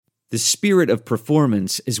The spirit of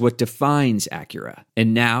performance is what defines Acura.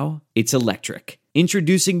 And now, it's electric.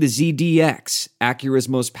 Introducing the ZDX, Acura's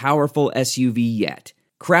most powerful SUV yet.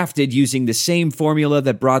 Crafted using the same formula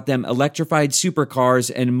that brought them electrified supercars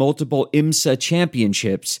and multiple IMSA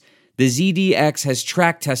championships, the ZDX has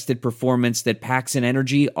track-tested performance that packs an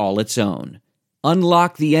energy all its own.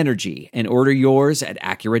 Unlock the energy and order yours at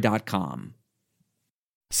Acura.com.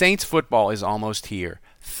 Saints football is almost here.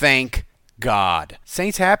 Thank God.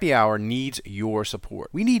 Saints Happy Hour needs your support.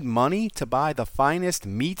 We need money to buy the finest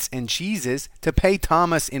meats and cheeses to pay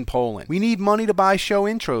Thomas in Poland. We need money to buy show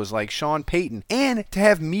intros like Sean Payton and to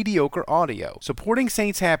have mediocre audio. Supporting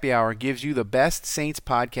Saints Happy Hour gives you the best Saints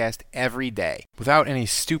podcast every day without any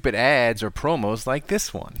stupid ads or promos like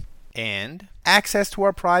this one. And access to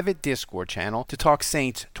our private Discord channel to talk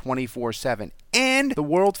Saints 24/7, and the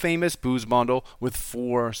world-famous booze bundle with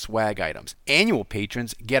 4 swag items. Annual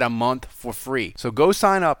patrons get a month for free. So go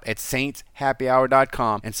sign up at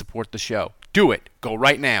saintshappyhour.com and support the show. Do it. Go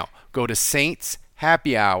right now. Go to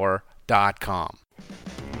saintshappyhour.com.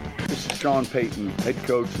 This is Sean Payton, head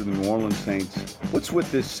coach of the New Orleans Saints. What's with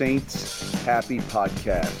this Saints Happy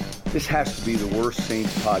podcast? This has to be the worst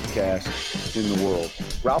Saints podcast in the world.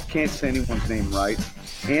 Ralph can't say anyone's name right.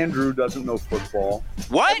 Andrew doesn't know football.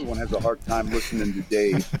 What? Everyone has a hard time listening to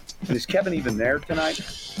Dave. And is Kevin even there tonight?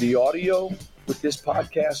 The audio with this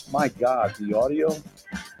podcast, my God, the audio,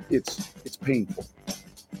 it's painful.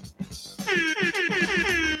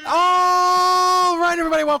 All right,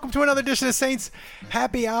 everybody, welcome to another edition of Saints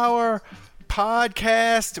Happy Hour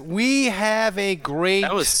podcast. We have a great...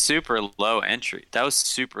 That was super low entry. That was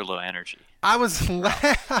super low energy. I was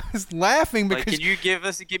laughing because... Can you give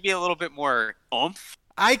me a little bit more oomph?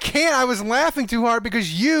 I can't. I was laughing too hard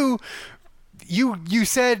because you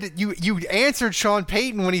said you answered Sean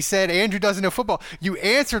Payton when he said Andrew doesn't know football. You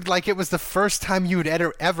answered like it was the first time you had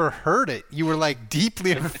ever heard it. You were like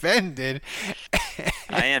deeply offended.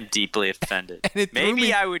 I am deeply offended.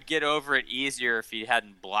 Maybe I would get over it easier if he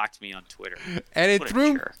hadn't blocked me on Twitter. And it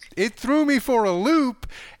threw me for a loop,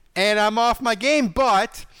 and I'm off my game.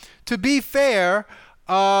 But to be fair,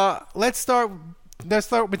 let's start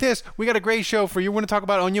with this. We got a great show for you. We're going to talk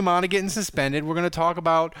about Onyemata getting suspended. We're going to talk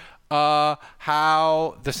about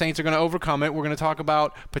how the Saints are going to overcome it. We're going to talk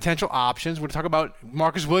about potential options. We're going to talk about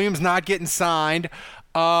Marcus Williams not getting signed.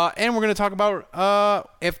 And we're going to talk about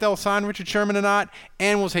if they'll sign Richard Sherman or not.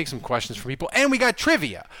 And we'll take some questions from people. And we got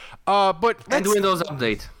trivia. And Windows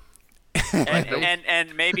Update.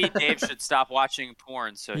 and maybe Dave should stop watching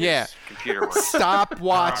porn so his computer works. Stop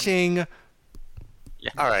watching... Yeah.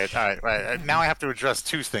 All right. Now I have to address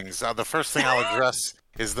 2 things. The first thing I'll address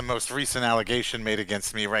is the most recent allegation made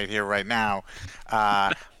against me right here, right now.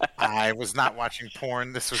 I was not watching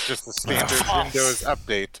porn. This was just a standard Windows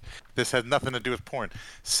update. This had nothing to do with porn.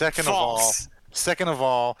 Second of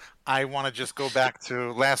all, I want to just go back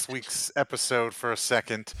to last week's episode for a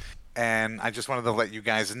second. And I just wanted to let you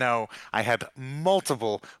guys know I had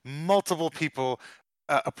multiple people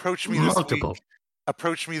approach me this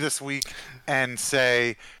week and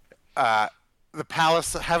say the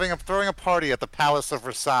palace throwing a party at the Palace of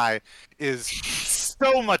Versailles is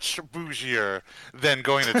so much bougier than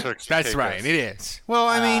going to Turks. That's right, it is. Well,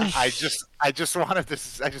 I mean, I just wanted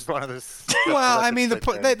this. Well, I mean, the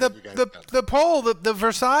poll, the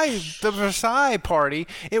Versailles party,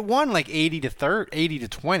 it won like 80 to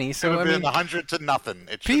 20. So I mean, 100 to nothing.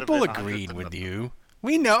 People agreed with you.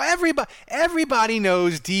 We know everybody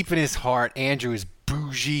knows deep in his heart Andrew is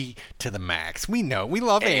bougie to the max. We know. We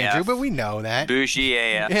love Andrew, but we know that. Bougie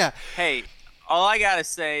AF. Yeah. Hey, all I got to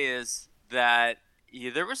say is that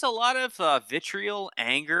there was a lot of vitriol,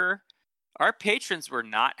 anger. Our patrons were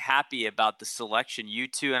not happy about the selection, you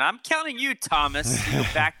two, and I'm counting you, Thomas. You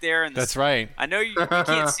back there. That's right. I know we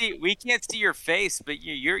can't see your face, but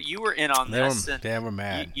you were in on this. They were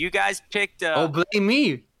mad. You guys picked. Blame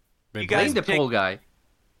me. Blame the poll guy.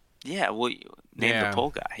 Yeah, well, name the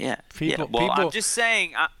poll guy. Yeah. People, I'm just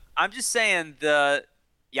saying. I'm just saying the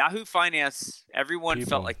Yahoo Finance. Everyone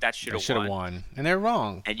felt like that should have won, and they're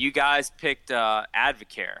wrong. And you guys picked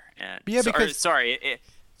Advocare. And sorry.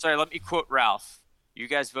 Let me quote Ralph. You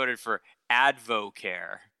guys voted for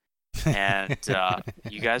Advocare, and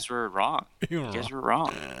you guys were wrong. You guys were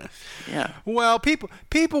wrong. Yeah. Well,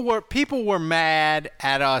 people were mad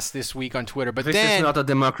at us this week on Twitter, but this is not a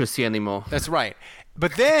democracy anymore. That's right.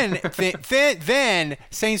 But then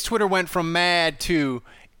Saints Twitter went from mad to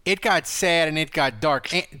it got sad and it got dark.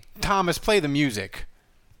 Thomas, play the music.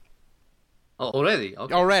 Oh, already?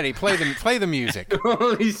 Okay. Already. Play the music.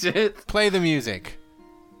 Holy shit. Play the music.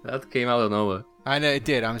 That came out of nowhere. I know it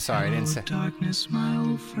did. I'm sorry. I didn't say. Darkness, my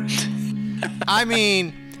old friend. I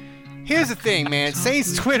mean, Here's the thing, man.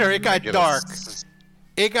 Saints Twitter, it got dark.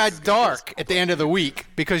 It got dark at the end of the week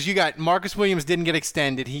because you got Marcus Williams didn't get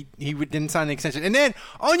extended. He didn't sign the extension. And then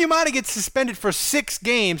Onyemata gets suspended for 6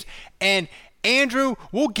 games. And Andrew,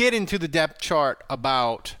 we'll get into the depth chart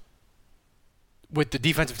with the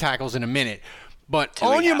defensive tackles in a minute. But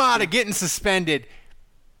Onyemata getting suspended,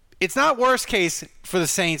 it's not worst case for the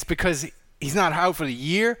Saints because he's not out for the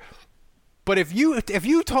year. But if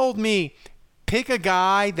you told me pick a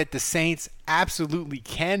guy that the Saints absolutely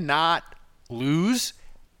cannot lose,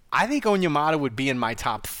 I think Onyemata would be in my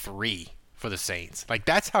top 3 for the Saints. Like,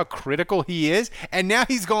 that's how critical he is. And now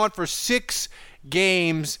he's gone for 6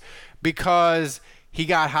 games because he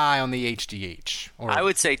got high on the HGH. I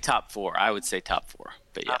would say top 4.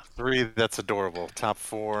 But yeah. Top 3, that's adorable. Top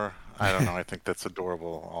 4, I don't know. I think that's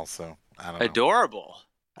adorable also. I don't know. Adorable?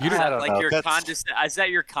 I don't know. Is that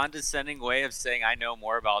your condescending way of saying I know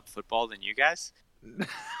more about football than you guys?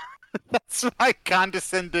 That's my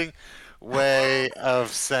condescending way of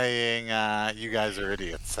saying you guys are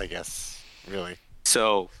idiots, I guess, really.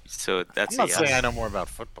 So that's I'm not saying I know more about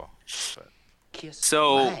football. But.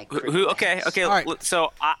 So who? Okay. Right.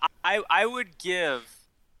 So I would give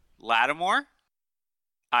Lattimore.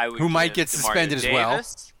 Who might get suspended as well.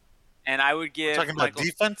 And I would give. Talking about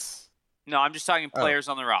defense. No, I'm just talking players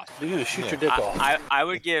on the roster. You're gonna shoot your dick off. I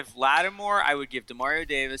would give Lattimore. I would give Demario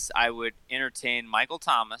Davis. I would entertain Michael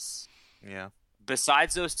Thomas. Yeah.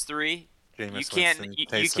 Besides those 3, you can't.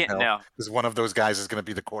 No, because one of those guys is going to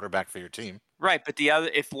be the quarterback for your team. Right, but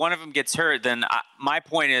if one of them gets hurt, then my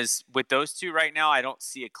point is with those 2 right now, I don't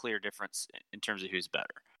see a clear difference in terms of who's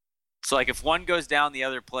better. So, like, if one goes down, the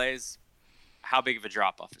other plays. How big of a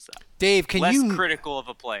drop off is that? Dave, less critical of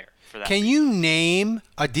a player for that? Can you name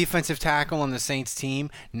a defensive tackle on the Saints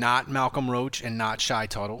team, not Malcolm Roach and not Shy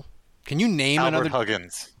Tuttle? Can you name Albert another?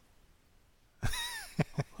 Huggins.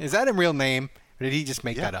 Is that a real name, or did he just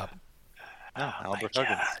make that up? No, Albert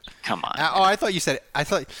Huggins. Come on. I thought you said it.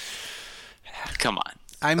 Come on.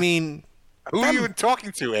 I mean, who are you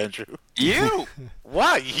talking to, Andrew? You.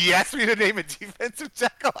 Why? He asked me to name a defensive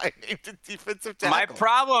tackle. I named a defensive tackle. My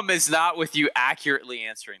problem is not with you accurately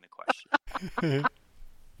answering the question.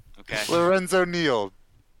 Okay. Lorenzo Neal.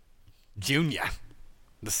 Junior.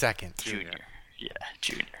 The second. Junior. Yeah,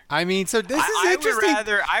 Junior. I mean, so this is interesting.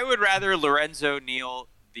 I would rather Lorenzo Neal,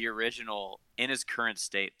 the original, in his current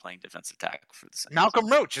state, playing defensive tackle for the Saints. Malcolm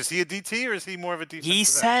Roach, is he a DT or is he more of a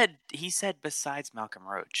defensive end? He said besides Malcolm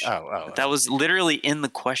Roach. That was literally in the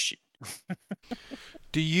question.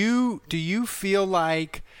 Do you feel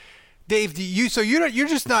like, Dave? You're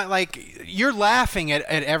just not like, you're laughing at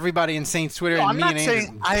everybody in Saints Twitter and I'm me not and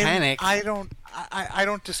saying Andrew panic. I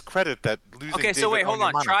don't discredit that losing. Okay, so wait, hold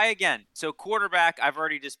on. Try again. So quarterback, I've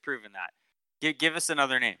already disproven that. Give us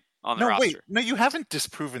another name on the roster. Wait, no, you haven't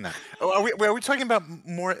disproven that. Are we talking about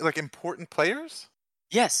more like important players?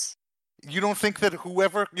 Yes. You don't think that you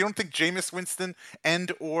don't think Jameis Winston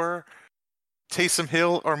and or Taysom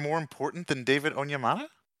Hill are more important than David Onyemata?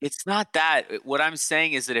 It's not that. What I'm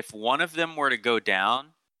saying is that if one of them were to go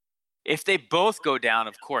down, if they both go down,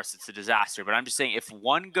 of course, it's a disaster. But I'm just saying if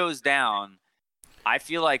one goes down, I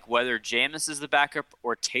feel like whether Jameis is the backup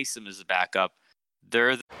or Taysom is the backup,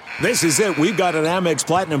 This is it. We've got an Amex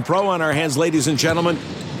Platinum Pro on our hands, ladies and gentlemen.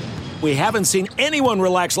 We haven't seen anyone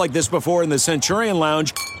relax like this before in the Centurion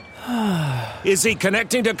Lounge. Is he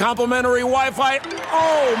connecting to complimentary Wi-Fi?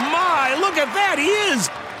 Oh, my. Look at that. He is.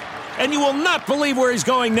 And you will not believe where he's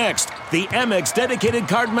going next. The Amex dedicated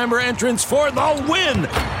card member entrance for the win.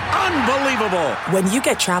 Unbelievable. When you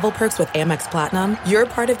get travel perks with Amex Platinum, you're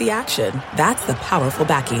part of the action. That's the powerful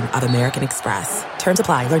backing of American Express. Terms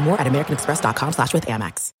apply. Learn more at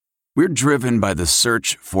americanexpress.com/withAmex. We're driven by the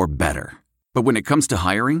search for better. But when it comes to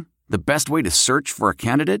hiring, the best way to search for a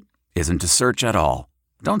candidate isn't to search at all.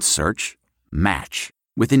 Don't search. Match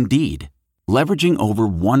with Indeed. Leveraging over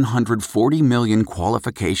 140 million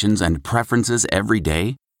qualifications and preferences every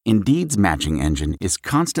day, Indeed's matching engine is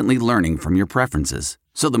constantly learning from your preferences.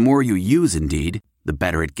 So the more you use Indeed, the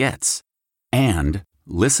better it gets. And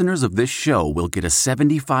listeners of this show will get a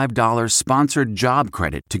 $75 sponsored job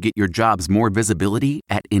credit to get your jobs more visibility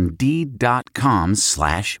at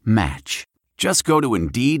Indeed.com/match. Just go to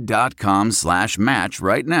Indeed.com/match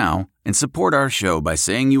right now and support our show by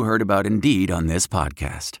saying you heard about Indeed on this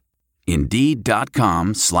podcast.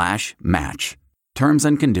 Indeed.com/match. Terms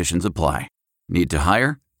and conditions apply. Need to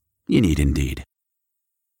hire? You need Indeed.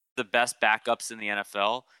 The best backups in the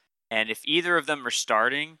NFL, and if either of them are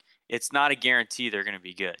starting, it's not a guarantee they're going to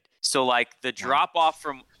be good. So, like, the drop off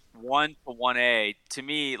from 1 to 1A, to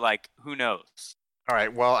me, like, who knows? All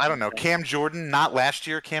right. Well, I don't know. Cam Jordan, not last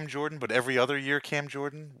year Cam Jordan, but every other year Cam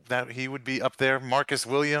Jordan. That he would be up there. Marcus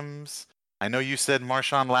Williams. I know you said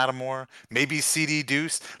Marshawn Lattimore. Maybe CD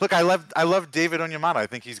Deuce. Look, I love David Onyemata. I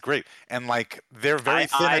think he's great. And like they're very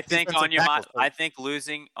thin. I think Onyemata. I think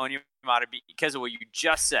losing Onyemata because of what you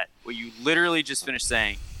just said, what you literally just finished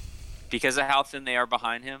saying, because of how thin they are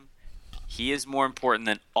behind him, he is more important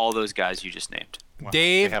than all those guys you just named. Well,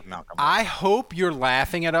 Dave, I hope you're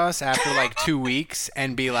laughing at us after like 2 weeks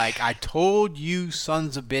and be like, I told you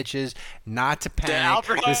sons of bitches not to panic.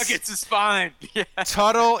 Alfred Huggins is fine. Yeah.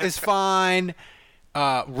 Tuttle is fine.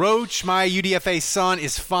 Roach, my UDFA son,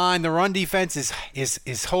 is fine. The run defense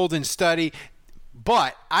is holding steady.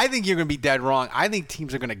 But I think you're going to be dead wrong. I think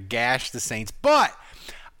teams are going to gash the Saints. But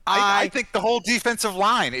I think the whole defensive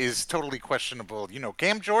line is totally questionable.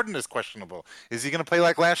 Cam Jordan is questionable. Is he going to play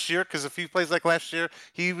like last year? Because if he plays like last year,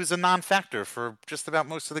 he was a non-factor for just about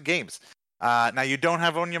most of the games. Now you don't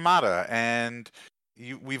have Onyemata, and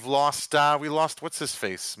we lost what's his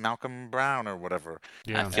face, Malcolm Brown or whatever.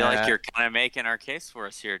 Yeah. I feel like you're kind of making our case for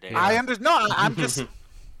us here, Dave.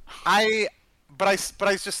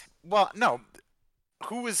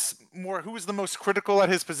 Who is the most critical at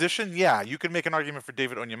his position? Yeah, you could make an argument for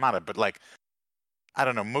David Onyemata, but like, I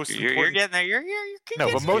don't know. You're getting there. You're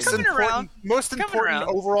but most important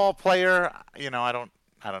overall player. I don't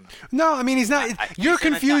know. No, I mean he's not. You're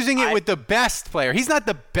confusing it with the best player. He's not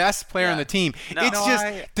the best player on the team.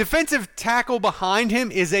 No, defensive tackle behind him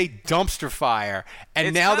is a dumpster fire,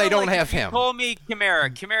 and now they don't have him. You told me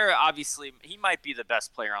Kamara, obviously, he might be the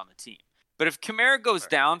best player on the team. But if Kamara goes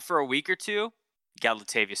down for a week or two, you got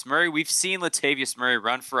Latavius Murray. We've seen Latavius Murray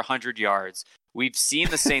run for 100 yards. We've seen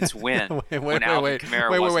the Saints win. Wait.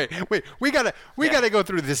 We gotta go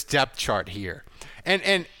through this depth chart here,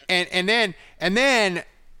 and then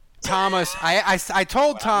Thomas. I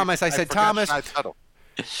told Thomas. I said Thomas.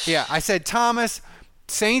 Yeah, I said Thomas.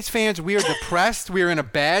 Saints fans, we are depressed. We are in a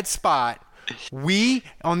bad spot. We,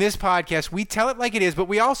 on this podcast, we tell it like it is, but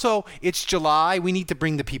it's July. We need to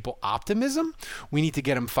bring the people optimism. We need to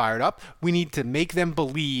get them fired up. We need to make them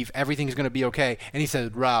believe everything's going to be okay. And he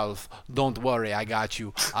said, Ralph, don't worry, I got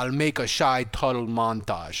you. I'll make a Shy Tuttle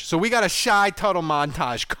montage. So we got a Shy Tuttle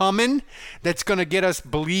montage coming that's going to get us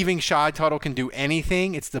believing Shy Tuttle can do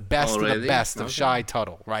anything. It's the best of the best of Shy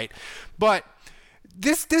Tuttle, right? But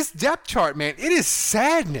this depth chart, man, it is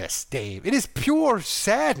sadness, Dave. It is pure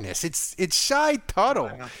sadness. It's Shy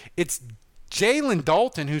Tuttle. It's Jalen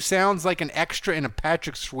Dalton, who sounds like an extra in a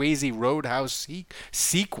Patrick Swayze Roadhouse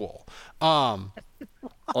sequel.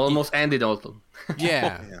 Almost Andy Dalton.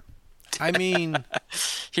 Yeah. I mean,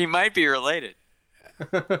 he might be related.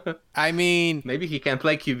 I mean, maybe he can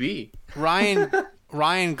play QB.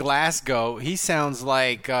 Ryan Glasgow, he sounds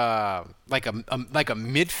like a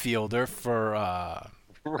midfielder for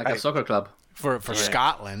like a soccer club for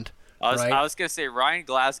Scotland. I was gonna say Ryan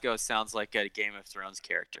Glasgow sounds like a Game of Thrones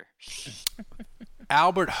character.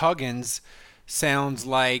 Albert Huggins sounds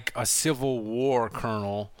like a Civil War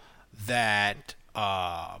colonel that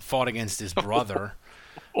fought against his brother.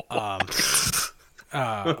 Well,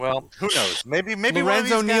 who knows? Maybe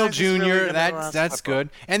Lorenzo Neal Jr. Really that's good.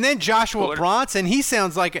 And then Joshua Bronson, he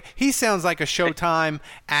sounds like a Showtime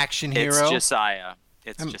action hero. It's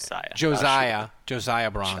Josiah. Josiah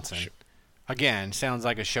Bronson. Again, sounds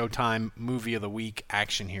like a Showtime movie of the week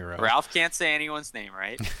action hero. Ralph can't say anyone's name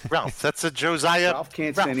right. Ralph, that's a Josiah. Ralph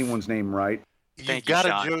can't say anyone's name right. You've got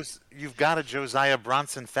a Josiah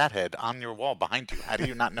Bronson fathead on your wall behind you. How do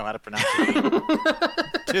you not know how to pronounce it?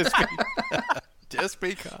 Just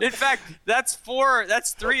because. In fact, that's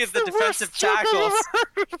three of the defensive tackles.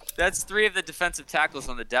 That's three of the defensive tackles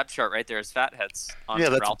on the depth chart right there as fatheads.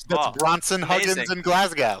 That's Bronson, Huggins, and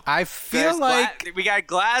Glasgow. I feel like we got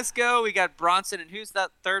Glasgow, we got Bronson, and who's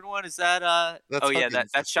that third one? Is that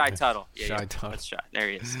that's Shy Tuttle. Shy Tuttle. That's Shy. There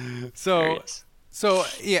he is. So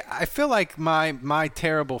yeah, I feel like my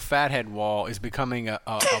terrible fathead wall is becoming a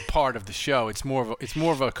part of the show. It's more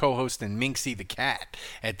of a co-host than Minxie the cat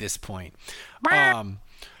at this point. But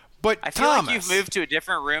I feel like you've moved to a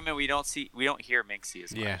different room and we don't hear Minxie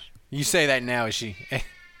as much. Yeah, you say that now, is she?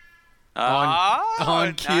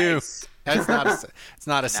 on cue. Nice. It's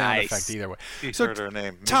not a sound effect either way. So heard her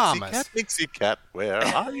name. Thomas, Minxie cat, where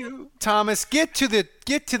are you? Thomas, get to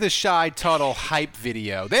the Shy Tuttle hype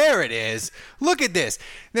video. There it is. Look at this.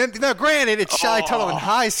 Now granted, it's Shy Tuttle in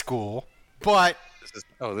high school, but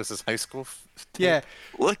this is high school. Yeah.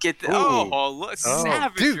 Look at that.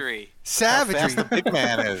 Savagery. Dude, savagery. How fast the big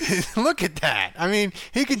man is. Look at that. I mean,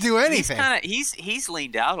 he can do anything. He's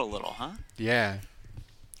leaned out a little, huh? Yeah.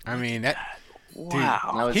 I mean that.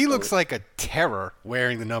 Wow. Dude, he looks like a terror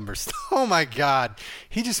wearing the numbers. Oh my God,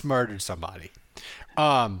 he just murdered somebody.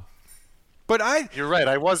 But You're right.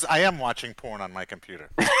 I am watching porn on my computer.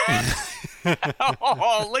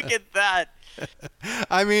 Oh, look at that.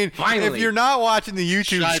 I mean, Finally. if you're not watching the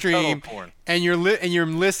YouTube Shy stream Tuttle porn. and you're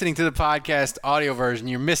listening to the podcast audio version,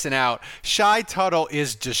 you're missing out. Shy Tuttle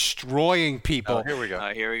is destroying people. Oh, here we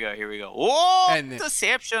go. Here we go. Whoa, And-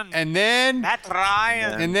 deception. And then Matt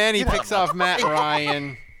Ryan. And then he picks off Matt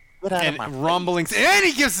Ryan and rumblings. And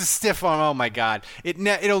he gives a stiff arm. Oh, my God.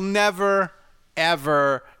 It'll never,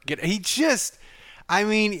 ever get – he just – I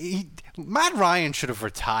mean, Matt Ryan should have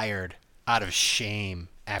retired out of shame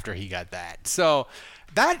after he got that. So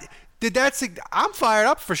I'm fired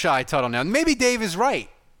up for Shy Tuttle now. Maybe Dave is right,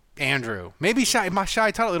 Andrew. Maybe Shy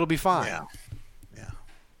Tuttle, it'll be fine.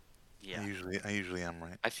 Yeah. I usually am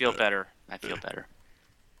right. I feel better.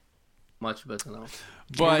 Much better now.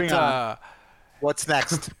 But What's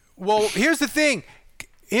next? well, here's the thing.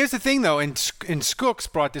 Though, and Skooks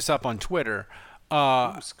brought this up on Twitter.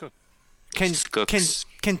 Can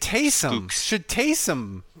Taysom should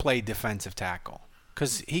Taysom play defensive tackle?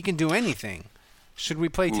 Because he can do anything. Should we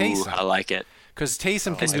play Taysom? I like it. Because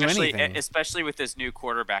Taysom can do anything. Especially with this new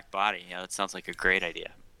quarterback body. That sounds like a great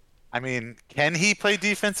idea. I mean, can he play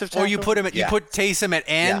defensive tackle? Or you put Taysom at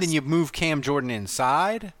end Yes. and you move Cam Jordan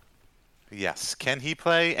inside. Yes. Can he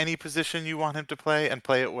play any position you want him to play and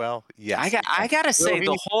play it well? Yes. I gotta say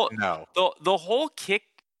the whole kick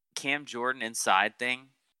Cam Jordan inside thing.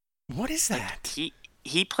 What is that?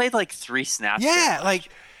 He played like 3 snaps. Yeah,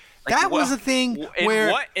 that was a thing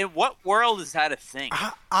where in what world is that a thing?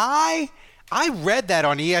 I read that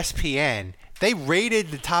on ESPN. They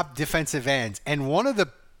rated the top defensive ends, and one of the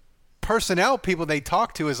personnel people they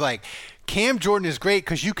talked to is like, Cam Jordan is great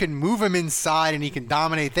because you can move him inside and he can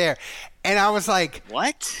dominate there. And I was like,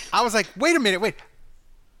 what? I was like, wait a minute,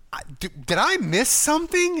 did I miss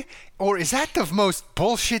something? Or is that the most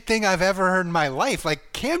bullshit thing I've ever heard in my life?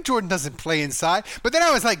 Like, Cam Jordan doesn't play inside. But then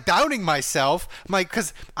I was like doubting myself. I'm like,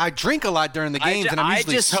 because I drink a lot during the games and I'm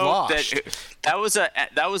usually sloshed. Hope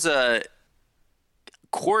that was a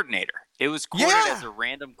coordinator. It was quoted as a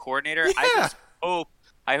random coordinator. Yeah.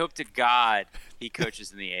 I hope to God he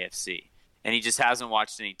coaches in the AFC and he just hasn't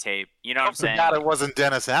watched any tape. You know what I'm saying? God, it wasn't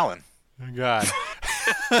Dennis Allen. Oh, God.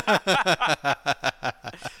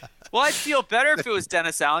 Well, I'd feel better if it was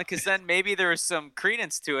Dennis Allen because then maybe there was some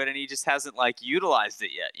credence to it and he just hasn't utilized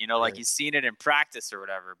it yet. He's seen it in practice or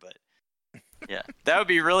whatever. But yeah, that would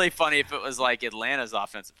be really funny if it was like Atlanta's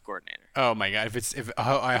offensive coordinator. Oh my God!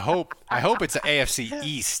 I hope it's an AFC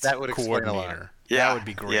East That would explain a lot. coordinator. Yeah, that would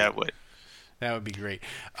be great. Yeah, it would. That would be great.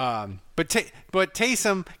 But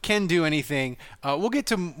Taysom can do anything. We'll get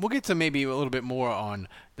to maybe a little bit more on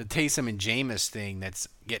the Taysom and Jameis thing. That's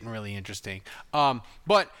getting really interesting.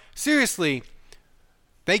 But seriously,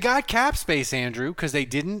 they got cap space, Andrew, because they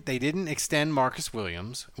didn't extend Marcus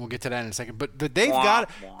Williams. We'll get to that in a second. But they've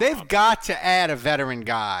got to add a veteran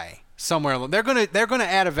guy somewhere. They're gonna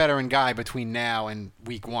add a veteran guy between now and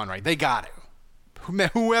week 1, right? They got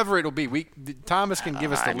to. Whoever it'll be. Thomas can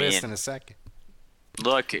give us the list in a second.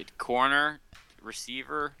 Look at corner,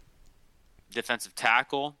 receiver, defensive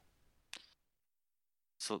tackle.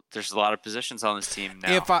 So there's a lot of positions on this team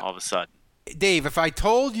now. All of a sudden, Dave, if I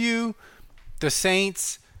told you the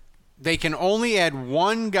Saints, they can only add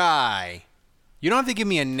one guy. You don't have to give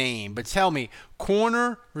me a name, but tell me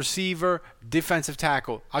corner, receiver, defensive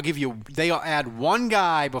tackle. They'll add one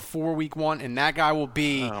guy before week 1, and that guy will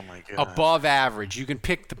be above average. You can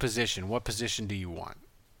pick the position. What position do you want?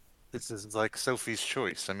 This is like Sophie's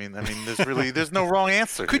Choice. I mean, there's no wrong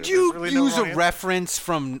answer. Could you use a reference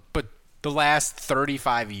from the last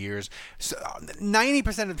 35 years? So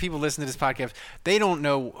 90% of the people listening to this podcast, they don't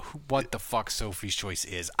know what the fuck Sophie's Choice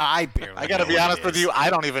is. I got to be honest with you. I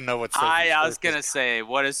don't even know what Sophie's Choice is. I was gonna say,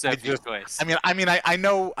 what is Sophie's Choice?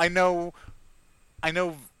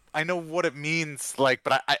 I know what it means,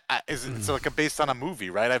 but it's like based on a movie,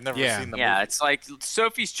 right? I've never seen the movie. Yeah, it's like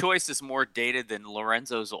Sophie's Choice is more dated than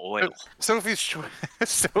Lorenzo's Oil. Sophie's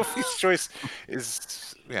Choice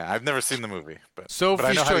is I've never seen the movie, but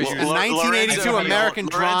Sophie's but Choice, the 1982 American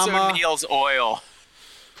drama. Lorenzo Neal's Oil.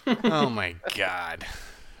 Oh my God,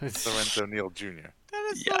 Lorenzo Neal Jr.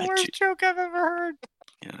 That is the worst joke I've ever heard.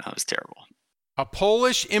 Yeah, that was terrible. A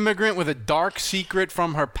Polish immigrant with a dark secret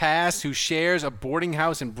from her past who shares a boarding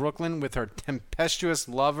house in Brooklyn with her tempestuous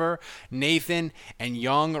lover, Nathan, and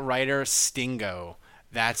young writer Stingo.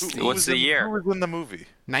 What's the year? Who was in the movie?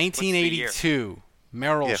 1982.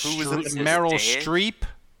 Meryl Streep.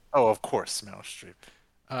 Oh, of course, Meryl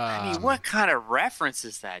Streep. What kind of reference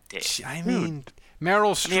is that, Dave? I mean,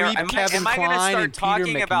 Meryl Streep, Kevin Kline, and Peter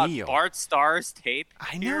talking McNeil. About Bart Starr's tape?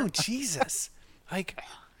 I know, Jesus. Like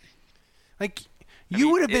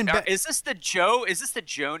you would have been. Is this the Joe? Is this the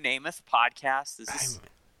Joe Namath podcast? Is this?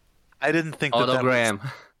 I didn't think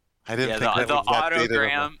autogram. I didn't think that the was that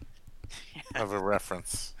autogram of a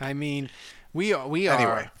reference. I mean, we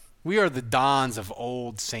are the dons of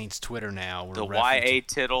old Saints Twitter now. We're the YA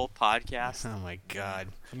Tittle podcast. Oh my God,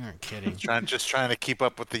 you aren't kidding. Just trying to keep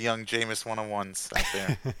up with the young Jameis 101s out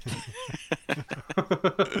there.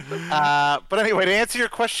 But anyway, to answer your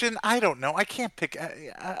question, I don't know. I can't pick.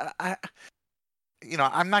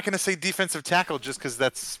 I'm not going to say defensive tackle just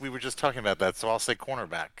because we were just talking about that. So I'll say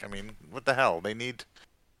cornerback. I mean, what the hell? They need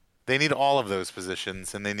all of those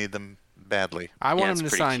positions, and they need them badly. I want him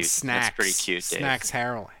to sign cute. Snacks. That's pretty cute, Dave. Snacks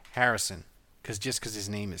Harrison, because his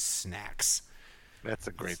name is Snacks. That's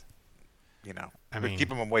a great. I mean,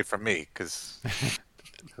 keep him away from me because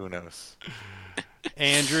who knows?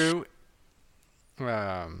 Andrew.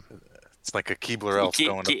 It's like a Keebler elf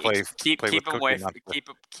going to play. Keep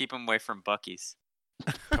him away from Buc-ee's.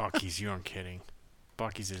 Buc-ee's, you aren't kidding.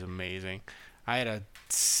 Buc-ee's is amazing. I had a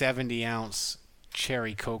 70-ounce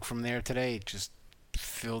cherry Coke from there today. It just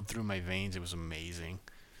filled through my veins. It was amazing.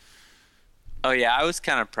 Oh yeah, I was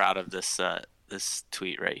kind of proud of this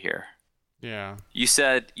tweet right here. Yeah. You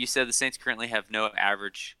said the Saints currently have no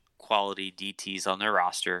average quality DTs on their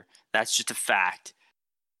roster. That's just a fact.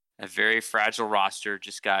 A very fragile roster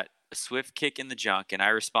just got a swift kick in the junk, and I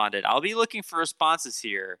responded, I'll be looking for responses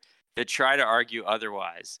here that try to argue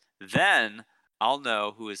otherwise. Then I'll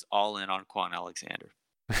know who is all in on Quan Alexander.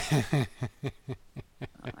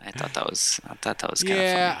 I thought that was kind of funny.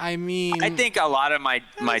 Yeah, I mean, I think a lot of my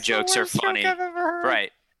jokes are funny.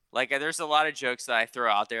 Right. Like there's a lot of jokes that I throw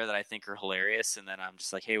out there that I think are hilarious, and then I'm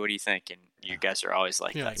just like, hey, what do you think? And you guys are always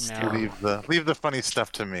like, that's no. Leave the funny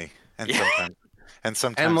stuff to me. And sometimes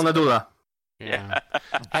And Monadula. Yeah.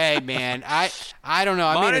 Hey man, I don't know.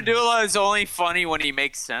 Monadula is only funny when he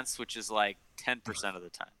makes sense, which is like 10% of the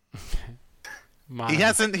time.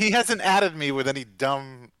 He hasn't added me with any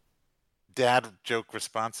dumb dad joke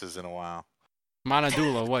responses in a while.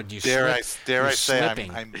 Monadula, what you dare I say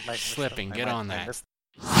slipping? I'm slipping. Get on that.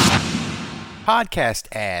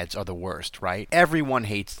 Podcast ads are the worst, right? Everyone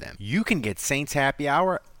hates them. You can get Saints Happy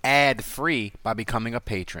Hour ad-free by becoming a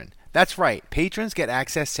patron. That's right. Patrons get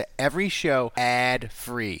access to every show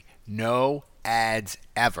ad-free. No ads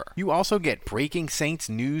ever. You also get Breaking Saints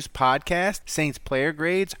News podcast, Saints player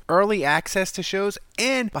grades, early access to shows,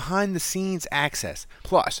 and behind-the-scenes access.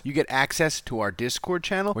 Plus, you get access to our Discord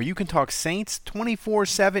channel where you can talk Saints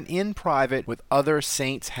 24/7 in private with other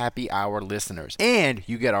Saints Happy Hour listeners. And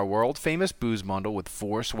you get our world-famous booze bundle with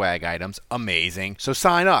 4 swag items. Amazing. So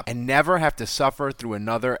sign up and never have to suffer through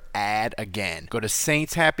another ad again. Go to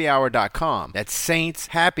saintshappyhour.com. That's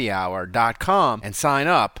saintshappyhour.com and sign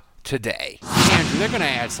up today. Andrew, they're going to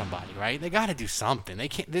add somebody, right? They got to do something. They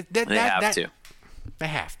can't. They have to. They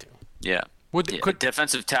have to. Yeah.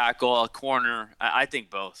 Defensive tackle, a corner. I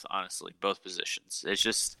think both, honestly, both positions. It's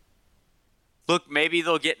just, look, maybe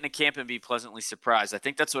they'll get into camp and be pleasantly surprised. I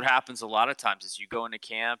think that's what happens a lot of times is you go into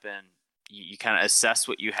camp and you kind of assess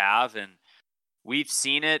what you have, and we've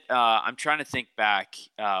seen it. I'm trying to think back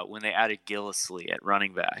when they added Gillislee at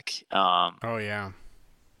running back. Oh, yeah.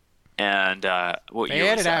 And what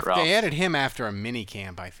year was that, Ralph? They added him after a mini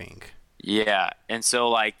camp, I think. Yeah, and so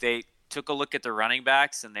like they took a look at the running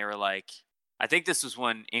backs and they were like, I think this was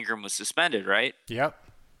when Ingram was suspended, right? Yep.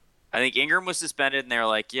 I think Ingram was suspended, and they were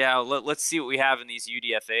like, yeah, let's see what we have in these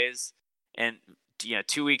UDFAs. And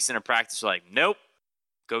 2 weeks into practice, like, nope,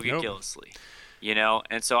 go get Gillislee.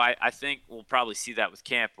 And so I think we'll probably see that with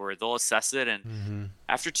camp where they'll assess it, and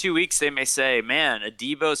after 2 weeks they may say, man,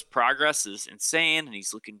 Adebo's progress is insane and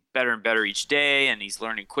he's looking better and better each day and he's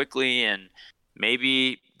learning quickly, and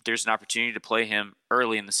maybe there's an opportunity to play him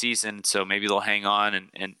early in the season, so maybe they'll hang on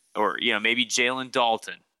or maybe Jalen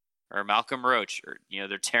Dalton or Malcolm Roach, or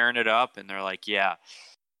they're tearing it up and they're like, yeah,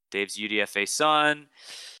 Dave's UDFA son.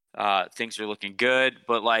 Things are looking good,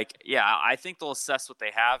 but I think they'll assess what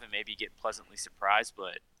they have and maybe get pleasantly surprised.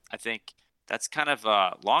 But I think that's kind of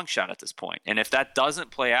a long shot at this point. And if that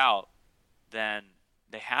doesn't play out, then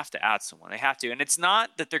they have to add someone. They have to. And it's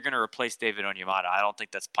not that they're going to replace David Onyemata. I don't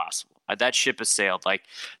think that's possible. That ship has sailed.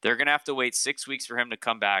 They're going to have to wait 6 weeks for him to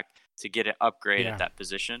come back to get an upgrade at that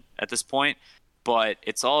position at this point. But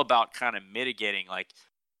it's all about kind of mitigating. I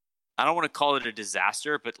don't want to call it a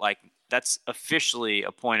disaster, but that's officially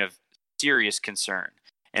a point of serious concern.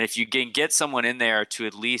 And if you can get someone in there to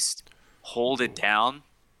at least hold it down,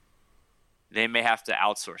 they may have to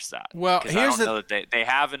outsource that. Well, I don't know that they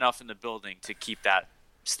have enough in the building to keep that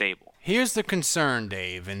stable. Here's the concern,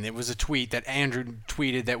 Dave, and it was a tweet that Andrew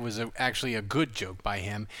tweeted that was actually a good joke by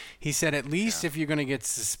him. He said, at least if you're going to get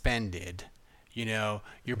suspended,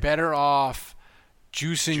 you're better off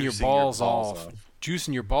juicing your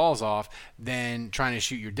balls off than trying to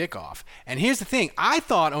shoot your dick off. And here's the thing. I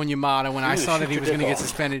thought Onyemata, when I saw that he was going to get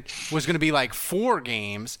suspended, was going to be like 4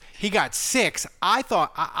 games. He got 6. I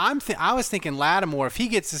thought I was thinking Lattimore, if he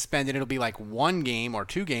gets suspended, it'll be like 1 game or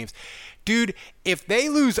 2 games. Dude, if they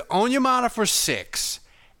lose Onyemata for 6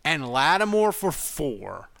 and Lattimore for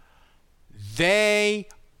 4, they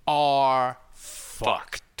are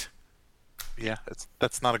fucked. Yeah,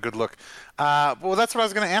 that's not a good look. Well, that's what I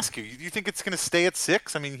was going to ask you. Do you think it's going to stay at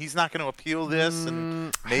 6? I mean, he's not going to appeal this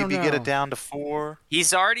and maybe get it down to 4?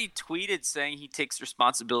 He's already tweeted saying he takes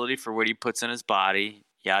responsibility for what he puts in his body,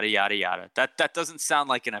 yada, yada, yada. That doesn't sound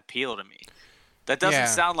like an appeal to me. That doesn't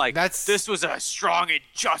sound like this was a strong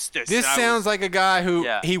injustice. This sounds like a guy who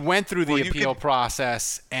he went through the appeal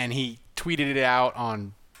process and he tweeted it out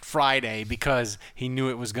on Friday because he knew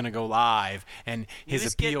it was going to go live and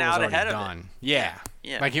his appeal was already done. Yeah,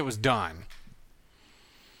 like it was done.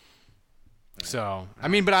 So, I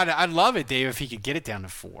mean, but I'd love it, Dave, if he could get it down to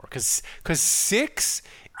 4 because 6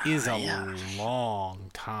 is a long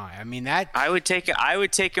time. I mean, that I would take it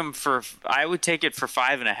for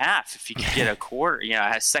 5.5 if you could get a quarter,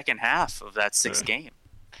 a second half of that 6 game.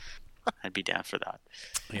 I'd be down for that.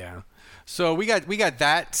 Yeah. So we got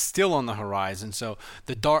that still on the horizon. So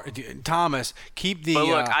Thomas, keep the. But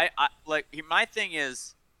look, I my thing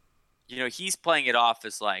is, he's playing it off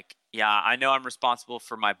as like, I know I'm responsible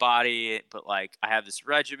for my body, but like I have this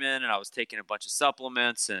regimen and I was taking a bunch of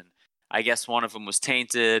supplements and I guess one of them was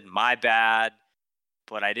tainted. My bad,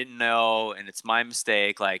 but I didn't know and it's my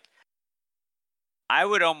mistake. Like, I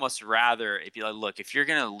would almost rather if you're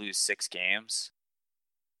gonna lose 6 games,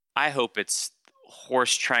 I hope it's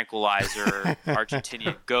horse tranquilizer,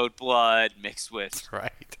 Argentinian goat blood mixed with. That's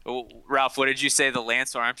right. Ralph, what did you say? The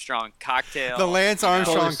Lance Armstrong cocktail. The Lance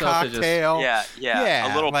Armstrong cocktail.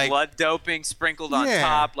 Yeah. A little blood doping sprinkled on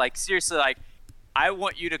top. Like seriously, like I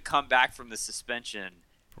want you to come back from the suspension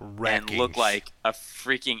and look like a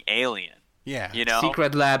freaking alien. Yeah.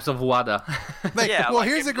 Secret labs of WADA.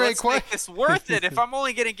 Here's a great question. Make this worth it. If I'm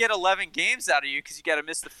only going to get 11 games out of you because you got to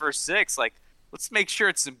miss the first 6, like. Let's make sure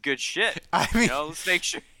it's some good shit. I mean, let's make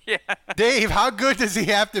sure. Yeah. Dave, how good does he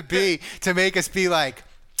have to be to make us be like,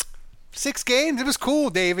 6 games? It was cool,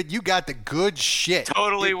 David. You got the good shit.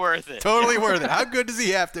 Totally worth it. Totally worth it. How good does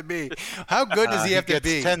he have to be? How good does he have to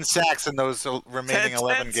be? 10 sacks in those remaining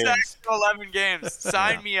 11 games. 10 sacks in 11 games.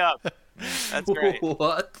 Sign me up. That's great.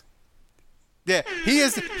 What? Yeah,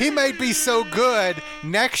 he might be so good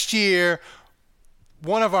next year.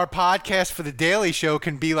 One of our podcasts for the Daily Show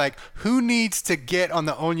can be like, who needs to get on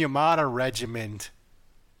the Onyemata regiment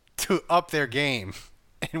to up their game?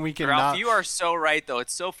 And we can. Ralph, you are so right, though.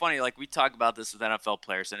 It's so funny. Like, we talk about this with NFL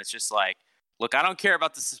players, and it's just like, look, I don't care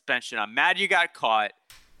about the suspension. I'm mad you got caught,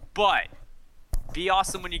 but be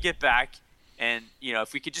awesome when you get back. And,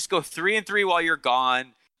 if we could just go 3-3 while you're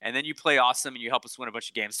gone, and then you play awesome and you help us win a bunch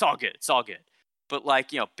of games, it's all good. It's all good. But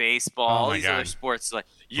baseball, all these other sports, like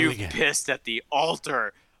you've pissed at the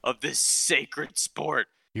altar of this sacred sport.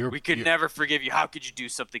 We could never forgive you. How could you do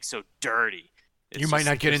something so dirty? You might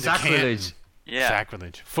not get into sacrilege. Yeah,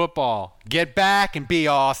 sacrilege. Football, get back and be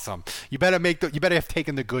awesome. You better have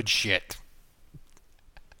taken the good shit.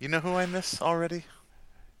 You know who I miss already?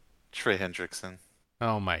 Trey Hendrickson.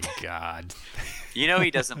 Oh my God.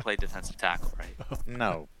 He doesn't play defensive tackle, right?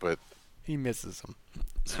 No, but he misses him.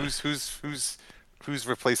 Who's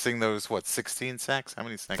replacing those, 16 sacks? How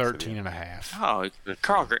many sacks? 13 and a half. Oh,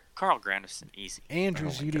 Carl Granderson, easy.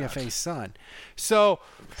 Andrew's UDFA's son. So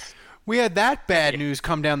we had that bad news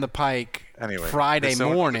come down the pike Friday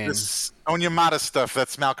morning. This Onyemata stuff,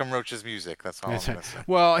 that's Malcolm Roach's music. That's all I'm going to say.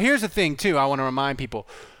 Well, here's the thing, too. I want to remind people.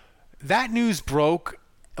 That news broke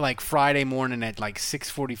like Friday morning at like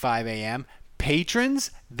 6:45 a.m.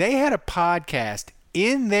 Patrons, they had a podcast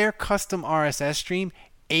in their custom RSS stream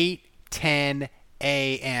 8:10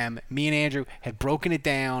 a.m. Me and Andrew had broken it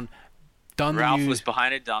down, done the news. Ralph was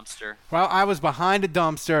behind a dumpster. Well, I was behind a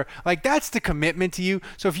dumpster. Like, that's the commitment to you.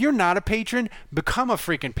 So if you're not a patron, become a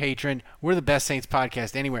freaking patron. We're the best Saints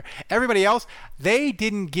podcast anywhere. Everybody else, they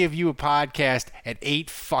didn't give you a podcast at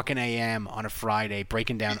 8 fucking a.m. on a Friday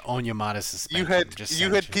breaking down Onyemata's suspension.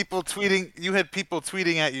 You had people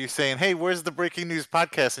tweeting at you saying, "Hey, where's the breaking news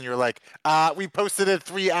podcast?" And you're like, "We posted it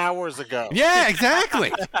 3 hours ago." Yeah,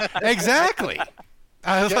 exactly. Exactly.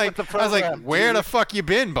 I was like, where the fuck you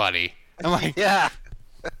been, buddy? I'm like, yeah.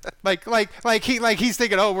 Like he's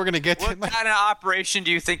thinking, oh, we're gonna get. What kind of operation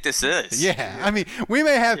do you think this is? Yeah, I mean, we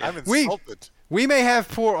may have we may have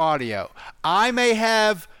poor audio. I may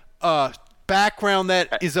have a background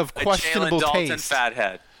that is of questionable Jalen Dalton taste.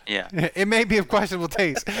 Fathead. Yeah, it may be of questionable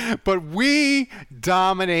taste, but we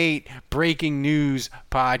dominate breaking news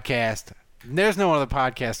podcast. There's no other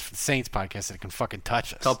podcast, Saints podcast, that can fucking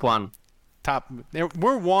touch us. Top one.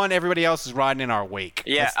 We're one. Everybody else is riding in our wake.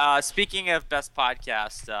 Yeah. Speaking of best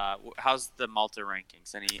podcast, how's the Malta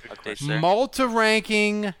rankings? Any updates there? Malta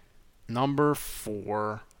ranking number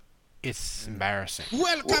 4. It's embarrassing.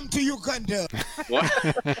 Welcome to Uganda.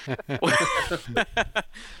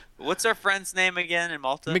 What's our friend's name again in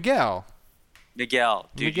Malta? Miguel. Dude,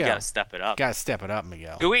 you gotta step it up. Gotta step it up,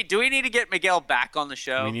 Miguel. Do we need to get Miguel back on the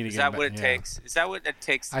show? Is that what it takes? Is that what it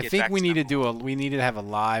takes? To I get think back we to need to number we need to have a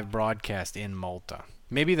live broadcast in Malta.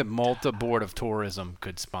 Maybe the Malta Board of Tourism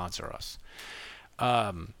could sponsor us.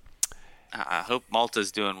 I hope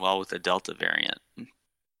Malta's doing well with the Delta variant.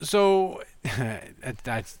 So you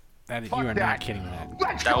are not kidding with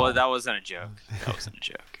that. That wasn't a joke. That wasn't a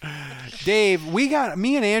joke. Dave,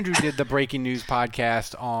 me and Andrew did the breaking news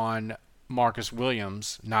podcast on Marcus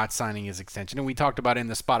Williams not signing his extension, and we talked about it in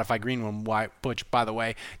the Spotify Green Room. Which, by the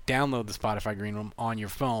way, download the Spotify Green Room on your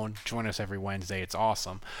phone. Join us every Wednesday. It's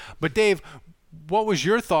awesome. But Dave, what was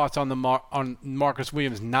your thoughts on on Marcus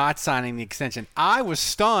Williams not signing the extension? I was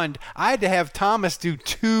stunned. I had to have Thomas do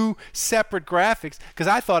 2 separate graphics because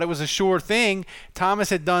I thought it was a sure thing. Thomas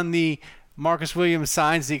had done the Marcus Williams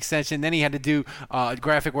signs the extension. Then he had to do a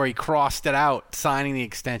graphic where he crossed it out, signing the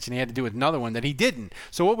extension. He had to do another one that he didn't.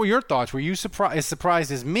 So what were your thoughts? Were you as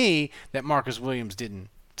surprised as me that Marcus Williams didn't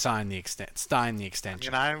sign the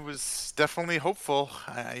extension? I was definitely hopeful.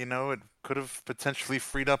 It could have potentially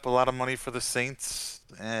freed up a lot of money for the Saints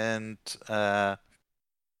and, to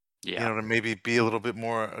maybe be a little bit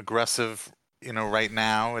more aggressive, right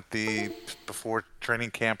now before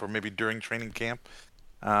training camp or maybe during training camp.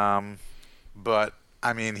 But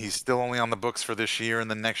I mean, he's still only on the books for this year,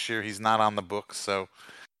 and the next year he's not on the books. So,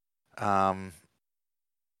 they'll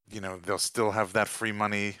still have that free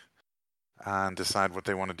money and decide what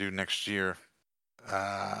they want to do next year.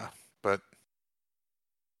 But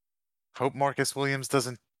hope Marcus Williams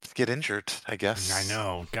doesn't get injured, I guess. I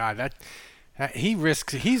know. God,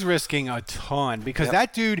 he's risking a ton because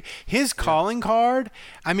that dude, his calling card,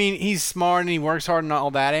 I mean, he's smart and he works hard and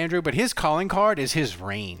all that, Andrew, but his calling card is his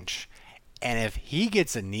range. And if he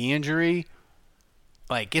gets a knee injury,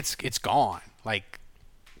 like it's gone. Like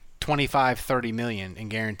 25-30 million and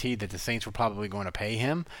guaranteed that the Saints were probably going to pay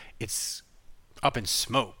him. It's up in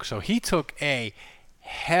smoke. So he took a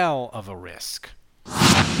hell of a risk.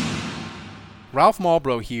 Ralph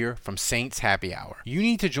Malbrough here from Saints Happy Hour. You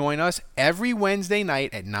need to join us every Wednesday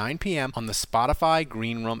night at 9 p.m. on the Spotify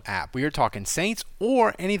Green Room app. We are talking Saints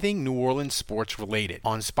or anything New Orleans sports related.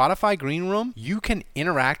 On Spotify Green Room, you can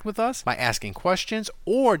interact with us by asking questions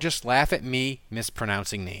or just laugh at me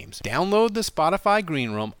mispronouncing names. Download the Spotify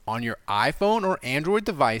Green Room on your iPhone or Android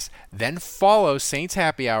device, then follow Saints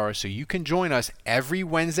Happy Hour so you can join us every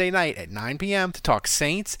Wednesday night at 9 p.m. to talk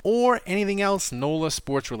Saints or anything else NOLA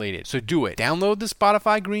sports related. So do it. Download the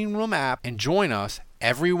Spotify Green Room app and join us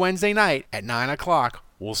every Wednesday night at 9 o'clock.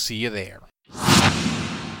 We'll see you there.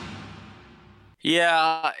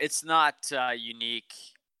 Yeah, it's not unique.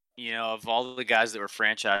 Of all the guys that were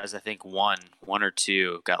franchised, I think one or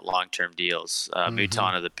two got long-term deals.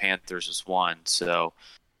 Mouton of the Panthers was one. So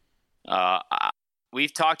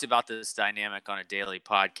we've talked about this dynamic on a daily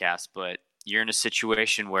podcast, but you're in a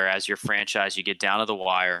situation where as your franchise, you get down to the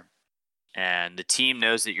wire and the team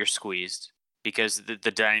knows that you're squeezed. Because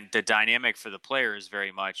the dynamic for the player is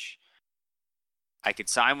very much, I could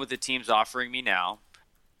sign what the team's offering me now,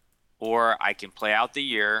 or I can play out the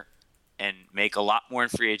year and make a lot more in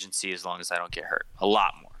free agency as long as I don't get hurt. A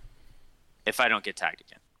lot more. If I don't get tagged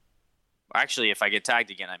again. Actually, if I get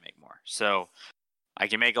tagged again, I make more. So I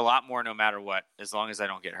can make a lot more no matter what, as long as I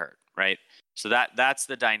don't get hurt, right? So that's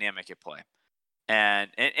the dynamic at play.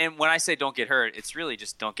 And when I say don't get hurt, it's really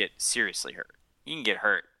just don't get seriously hurt. You can get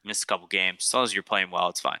hurt, miss a couple games. As long as you're playing well,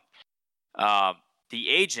 it's fine. The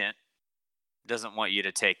agent doesn't want you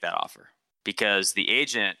to take that offer because the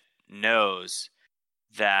agent knows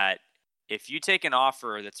that if you take an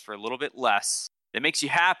offer that's for a little bit less, that makes you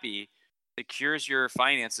happy, secures your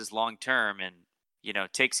finances long term, and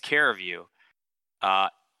takes care of you,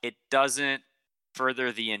 it doesn't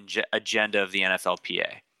further the agenda of the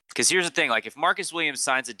NFLPA. Because here's the thing: like if Marcus Williams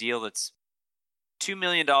signs a deal that's $2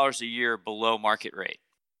 million a year below market rate,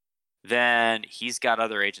 then he's got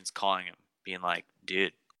other agents calling him, being like,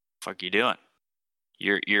 dude, fuck you doing?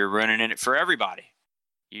 You're running in it for everybody.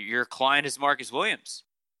 Your client is Marcus Williams.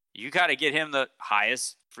 You got to get him the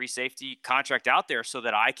highest free safety contract out there so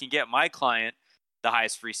that I can get my client the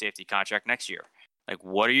highest free safety contract next year. Like,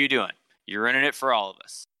 what are you doing? You're in it for all of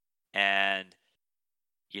us. And,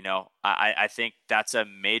 I think that's a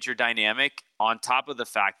major dynamic on top of the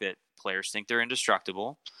fact that players think they're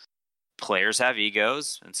indestructible. Players have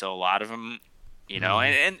egos. And so a lot of them,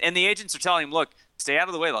 and the agents are telling him, look, stay out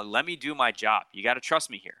of the way. Like, let me do my job. You got to trust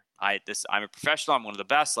me here. I'm a professional. I'm one of the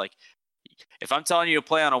best. Like, if I'm telling you to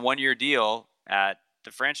play on a 1-year deal at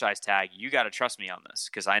the franchise tag, you got to trust me on this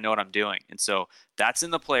because I know what I'm doing. And so that's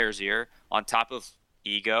in the player's ear on top of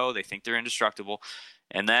ego. They think they're indestructible.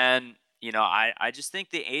 And then, I just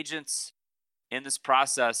think the agents in this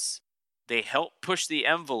process, they help push the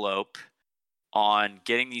envelope on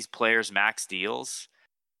getting these players max deals.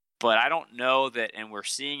 But I don't know that, and we're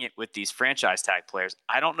seeing it with these franchise tag players,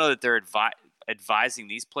 I don't know that they're advising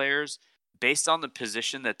these players based on the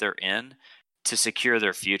position that they're in to secure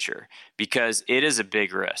their future, because it is a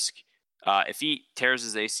big risk. If he tears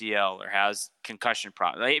his ACL or has concussion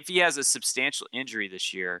problems, if he has a substantial injury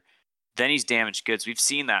this year, then he's damaged goods. We've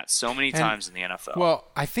seen that so many times in the NFL. Well,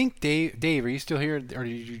 I think Dave, are you still here, or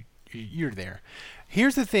you're there?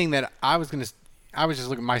 Here's the thing that I was just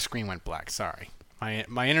looking. My screen went black. Sorry,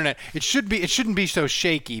 my internet. It shouldn't be so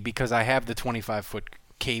shaky because I have the 25-foot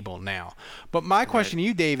cable now. But my question to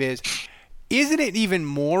you, Dave, is. Isn't it even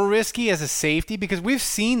more risky as a safety? Because we've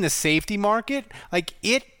seen the safety market, like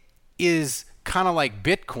it is kind of like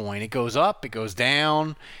Bitcoin. It goes up, it goes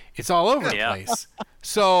down, it's all over the place.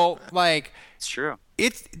 So, like, it's true.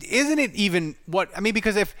 Isn't it even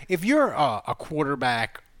because if you're a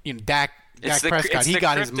quarterback, Dak Prescott, he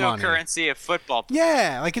got his money. It's the cryptocurrency of football.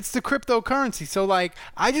 Yeah, like it's the cryptocurrency. So, like,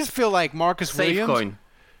 I just feel like Marcus Williams,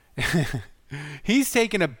 he's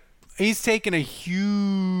taking a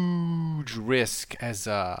huge risk, as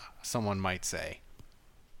someone might say.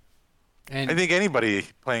 And I think anybody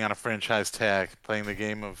playing on a franchise tag, playing the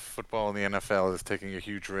game of football in the NFL, is taking a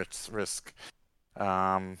huge risk.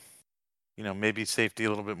 Maybe safety a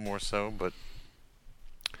little bit more so, but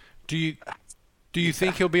do you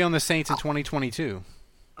think he'll be on the Saints in 2022?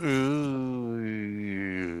 Ooh,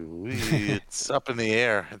 it's up in the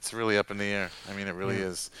air. It's really up in the air. I mean, it really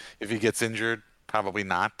is. If he gets injured, probably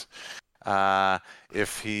not.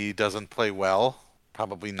 If he doesn't play well,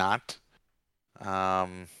 probably not.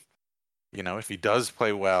 If he does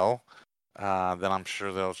play well, then I'm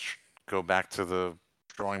sure they'll go back to the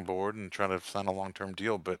drawing board and try to sign a long-term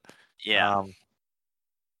deal. But yeah,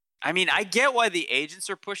 I get why the agents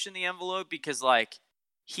are pushing the envelope because, like,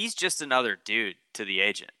 he's just another dude to the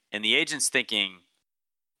agent, and the agent's thinking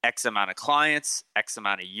X amount of clients, X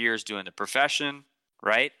amount of years doing the profession,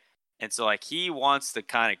 right? And so, like, he wants to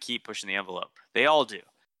kind of keep pushing the envelope. They all do.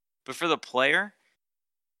 But for the player,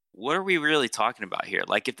 what are we really talking about here?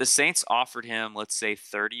 Like, if the Saints offered him, let's say,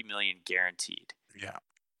 $30 million guaranteed. Yeah.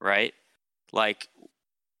 Right? Like,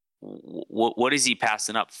 what is he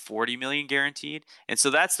passing up? $40 million guaranteed? And so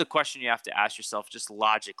that's the question you have to ask yourself just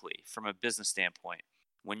logically from a business standpoint.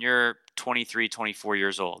 When you're 23, 24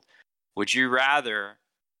 years old, would you rather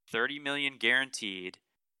 $30 million guaranteed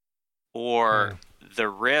or the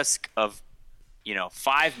risk of,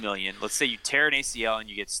 $5 million? Let's say you tear an ACL and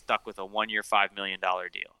you get stuck with a 1-year, $5 million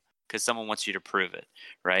deal because someone wants you to prove it,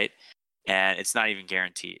 right? And it's not even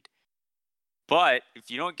guaranteed. But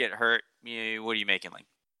if you don't get hurt, what are you making? Like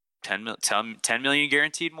 10 million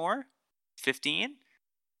guaranteed more? 15?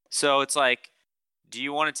 So it's like, do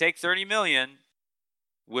you want to take 30 million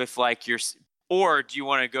with like or do you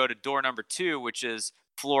want to go to door number 2, which is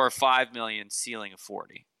floor of 5 million, ceiling of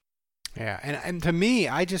 40? Yeah, and to me,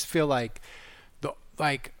 I just feel like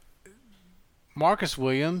Marcus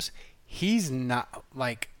Williams, he's not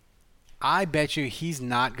I bet you he's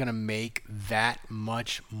not going to make that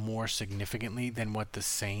much more significantly than what the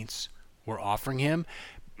Saints were offering him,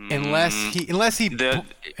 unless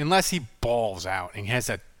he balls out and has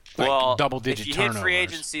a double-digit turnover. If you hit free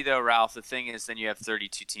agency, though, Ralph, the thing is then you have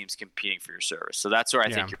 32 teams competing for your service. So that's where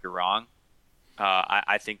I think you're wrong.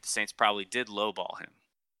 I think the Saints probably did lowball him,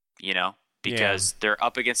 because they're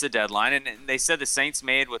up against the deadline. And they said the Saints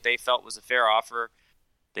made what they felt was a fair offer.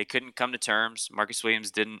 They couldn't come to terms. Marcus Williams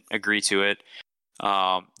didn't agree to it.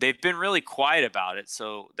 They've been really quiet about it,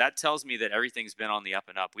 so that tells me that everything's been on the up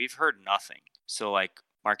and up. We've heard nothing. So, like,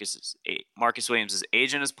 Marcus Williams'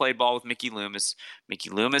 agent has played ball with Mickey Loomis. Mickey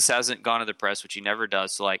Loomis hasn't gone to the press, which he never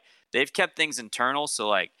does. So, like, they've kept things internal, so,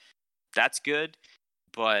 like, that's good.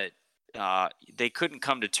 But they couldn't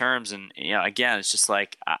come to terms, and, again, it's just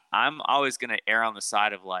like I'm always going to err on the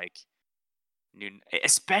side of, like,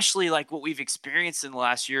 especially like what we've experienced in the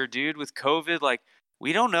last year, dude, with COVID. Like,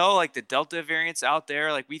 we don't know, like the Delta variants out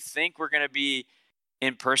there. Like we think we're going to be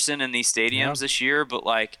in person in these stadiums this year, but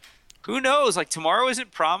like who knows? Like tomorrow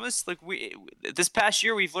isn't promised. Like this past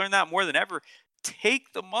year we've learned that more than ever.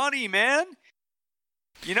 Take the money, man.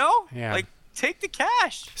 You know? Yeah. Like take the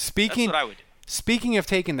cash. That's what I would do. Speaking of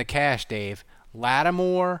taking the cash, Dave,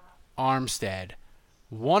 Lattimore, Armstead,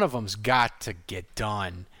 one of them's got to get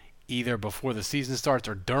done either before the season starts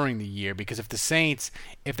or during the year, because if the Saints,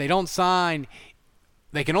 if they don't sign,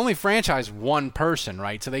 they can only franchise one person,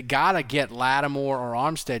 right? So they got to get Lattimore or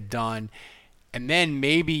Armstead done, and then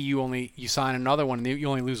maybe you sign another one and you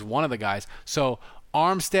only lose one of the guys. So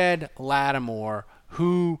Armstead, Lattimore,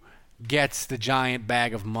 who gets the giant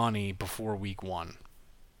bag of money before week 1?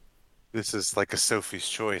 This is like a Sophie's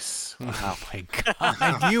Choice. Wow. Oh my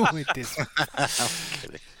God, you with this.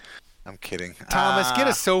 I'm kidding. Thomas, get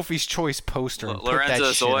a Sophie's Choice poster and put that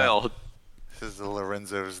shit oil. up. This is the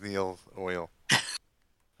Lorenzo's Neal oil.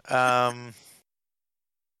 I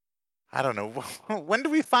don't know. When do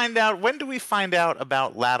we find out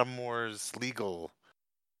about Lattimore's legal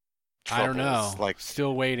troubles? I don't know. Like,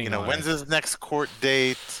 still waiting. When's his next court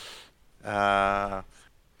date?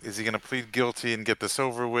 Is he going to plead guilty and get this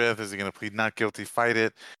over with? Is he going to plead not guilty, fight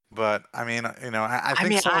it? But I mean, I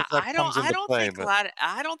think some of that comes into play.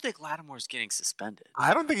 I don't think Lattimore's getting suspended.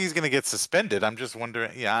 I don't think he's going to get suspended. I'm just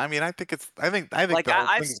wondering. Yeah, I mean, I think like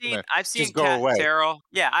I've seen Cat Terrell.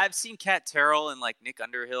 Yeah, I've seen Cat Terrell and like Nick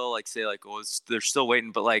Underhill like say like, oh, they're still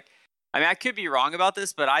waiting. But like, I mean, I could be wrong about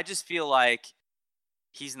this, but I just feel like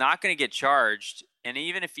he's not going to get charged. And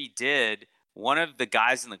even if he did, one of the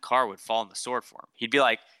guys in the car would fall on the sword for him. He'd be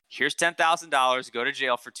like, here's $10,000, go to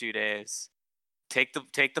jail for 2 days, take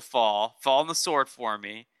the fall on the sword for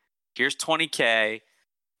me. Here's $20K,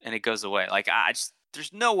 and it goes away. Like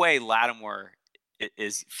there's no way Lattimore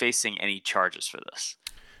is facing any charges for this.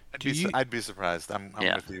 I'd be surprised. I'm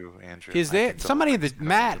with you, Andrew. Is there somebody that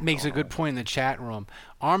Matt makes a good point in the chat room?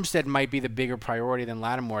 Armstead might be the bigger priority than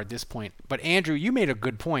Lattimore at this point. But Andrew, you made a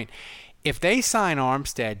good point. If they sign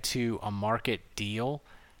Armstead to a market deal,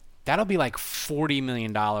 that'll be like $40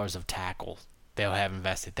 million of tackle they'll have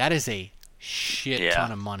invested. That is a shit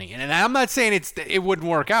ton of money. And I'm not saying it wouldn't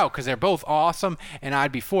work out because they're both awesome and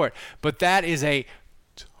I'd be for it. But that is a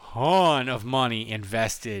ton of money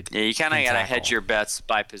invested. Yeah, you kind of got to hedge your bets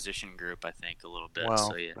by position group, I think, a little bit. Well,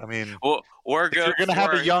 so, yeah. I mean, or if you're going to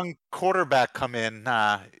have a young quarterback come in,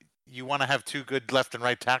 you want to have 2 good left and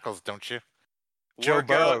right tackles, don't you? Joe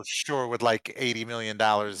Burrow sure would like $80 million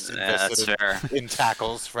invested in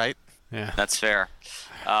tackles, right? Yeah, that's fair.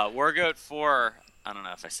 Wargoat 4, I don't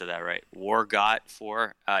know if I said that right. Wargot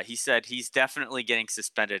 4. He said he's definitely getting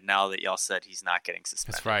suspended now that y'all said he's not getting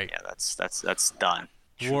suspended. That's right. Yeah, that's done.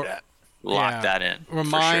 Lock that in.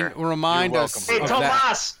 Remind us. Hey,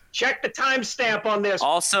 Tomas, check the timestamp on this.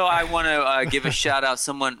 Also, I want to give a shout out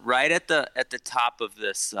someone right at the top of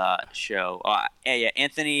this show.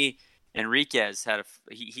 Anthony Enriquez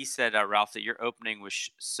he said, Ralph, that your opening was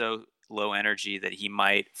so low energy that he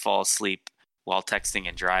might fall asleep while texting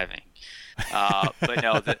and driving. But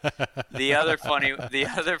no, the other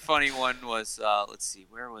funny one was let's see,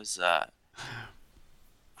 where was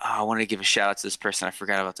I wanted to give a shout out to this person. I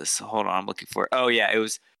forgot about this. Hold on, I'm looking for it. Oh yeah, it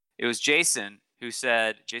was Jason who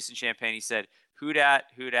said, Jason Champagne. He said, who dat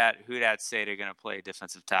say they're gonna play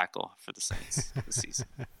defensive tackle for the Saints this season.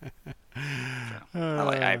 So,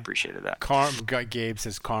 I appreciated that. Gabe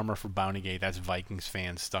says karma for Bountygate. That's Vikings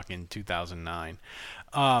fans stuck in 2009.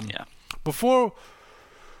 Yeah. Before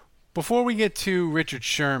we get to Richard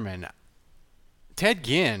Sherman, Ted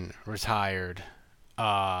Ginn retired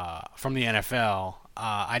from the NFL.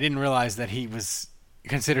 I didn't realize that he was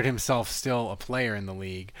considered himself still a player in the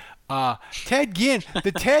league. Ted Ginn,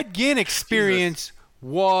 the Ted Ginn experience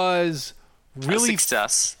was really a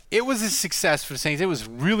success. It was a success for the Saints. It was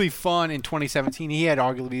really fun in 2017. He had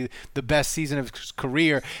arguably the best season of his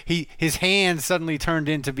career. His hands suddenly turned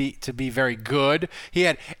into be very good.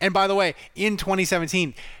 And by the way, in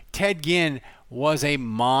 2017, Ted Ginn was a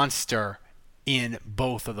monster in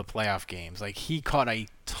both of the playoff games. Like, he caught a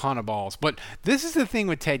ton of balls. But this is the thing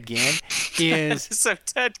with Ted Ginn is so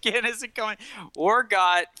Ted Ginn isn't coming.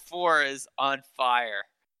 Wargot 4 is on fire.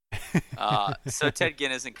 So Ted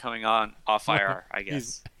Ginn isn't coming off IR, I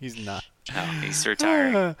guess. He's not. No, he's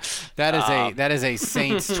retiring. That is a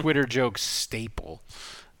Saints Twitter joke staple.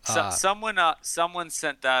 Someone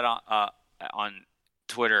sent that on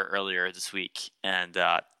Twitter earlier this week, and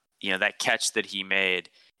that catch that he made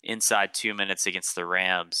inside 2 minutes against the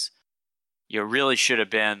Rams, really should have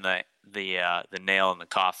been the nail in the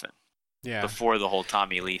coffin. before the whole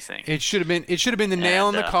Tommy Lee thing. It should have been the nail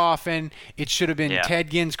in the coffin. It should have been Ted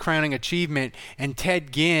Ginn's crowning achievement, and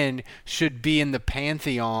Ted Ginn should be in the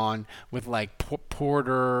pantheon with like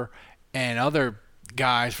Porter and other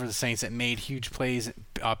guys for the Saints that made huge plays,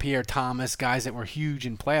 Pierre Thomas, guys that were huge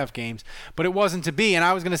in playoff games, but it wasn't to be. And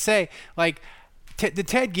I was going to say, like, the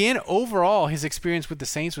Ted Ginn, overall, his experience with the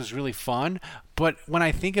Saints was really fun, but when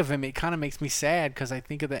I think of him, it kind of makes me sad because I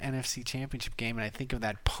think of the NFC Championship game and I think of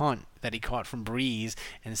that punt that he caught from Breeze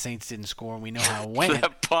and the Saints didn't score, and we know how it went.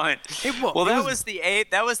 That punt. That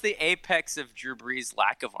was the apex of Drew Brees'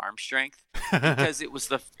 lack of arm strength, because it was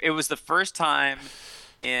the first time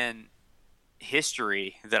in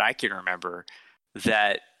history that I can remember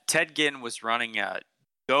that Ted Ginn was running a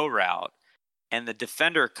go route and the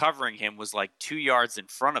defender covering him was like 2 yards in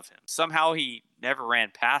front of him. Somehow he never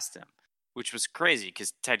ran past him, which was crazy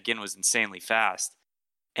because Ted Ginn was insanely fast.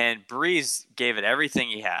 And Breeze gave it everything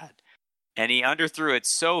he had, and he underthrew it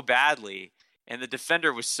so badly, and the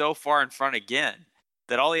defender was so far in front again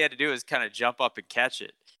that all he had to do was kind of jump up and catch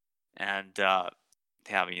it. And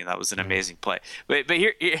that was an amazing play. But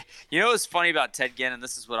here, you know what's funny about Ted Ginn, and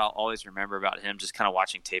this is what I'll always remember about him, just kind of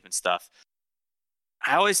watching tape and stuff.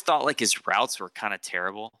 I always thought like his routes were kind of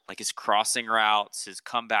terrible, like his crossing routes, his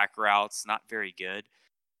comeback routes, not very good.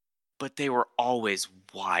 But they were always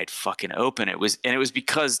wide fucking open. It was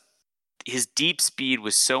because his deep speed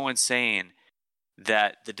was so insane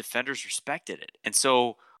that the defenders respected it. And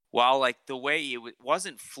so while like the way it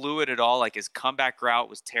wasn't fluid at all, like his comeback route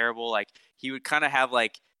was terrible, like he would kind of have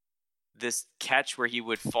like this catch where he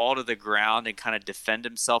would fall to the ground and kind of defend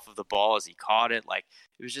himself of the ball as he caught it. Like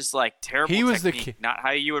it was just like terrible technique, not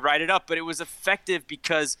how you would write it up, but it was effective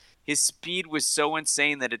because his speed was so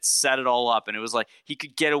insane that it set it all up, and it was like he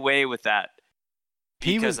could get away with that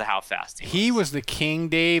because of how fast he was. He was the king,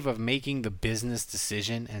 Dave, of making the business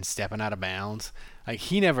decision and stepping out of bounds. Like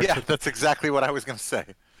he never. Yeah, that's exactly what I was going to say.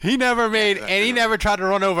 He never made, and he never tried to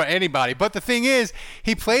run over anybody. But the thing is,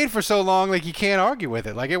 he played for so long, like you can't argue with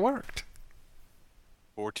it. Like it worked.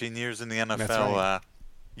 14 years in the NFL. Right.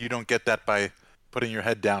 You don't get that by putting your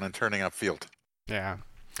head down and turning upfield. Yeah.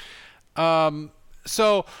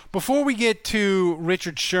 So before we get to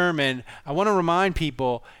Richard Sherman, I want to remind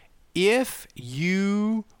people, if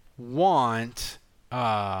you want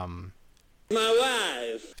my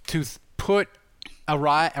wife to put a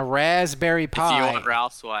raspberry pie. If you want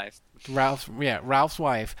Ralph's wife. Ralph's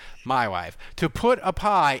wife, my wife, to put a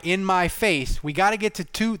pie in my face. We got to get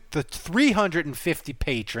to the 350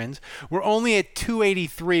 patrons. We're only at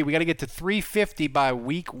 283. We got to get to 350 by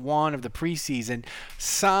week 1 of the preseason.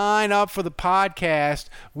 Sign up for the podcast.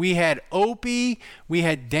 We had Opie, we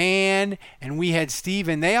had Dan, and we had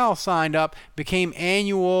Steven. They all signed up, became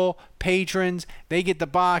annual patrons. They get the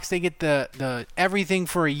box. They get the everything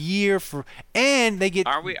for a year and they get.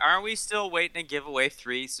 Aren't we still waiting to give away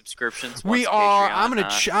 3 subscriptions? We are.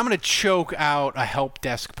 Patreon, I'm gonna choke out a help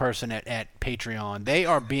desk person at Patreon. They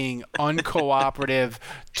are being uncooperative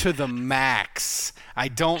to the max. I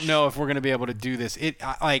don't know if we're gonna be able to do this. They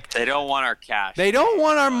don't want our cash. They don't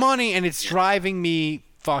want our money, and it's driving me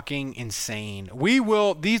fucking insane. We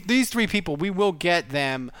will these 3 people, we will get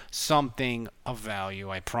them something of value,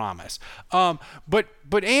 I promise.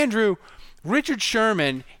 But Andrew, Richard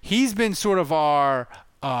Sherman, he's been sort of our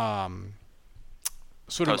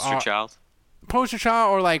poster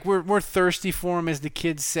child, or like we're thirsty for him, as the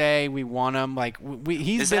kids say. We want him. Like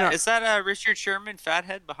is that a Richard Sherman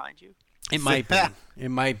fathead behind you? It might be. It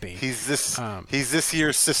might be. He's this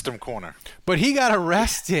year's System Corner. But he got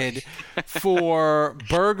arrested for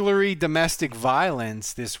burglary, domestic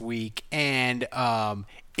violence this week, and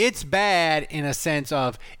it's bad in a sense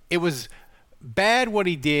of it was bad what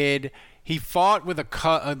he did. He fought with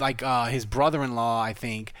his brother-in-law, I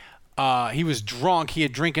think. He was drunk. He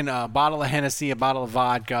had drinking a bottle of Hennessy, a bottle of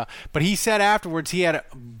vodka. But he said afterwards he had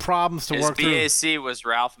problems to work through. His BAC was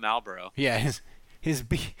Ralph Malboro. Yeah, his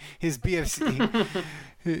BFC,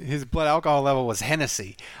 his blood alcohol level was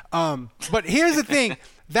Hennessy. But here's the thing: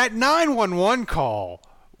 that 911 call.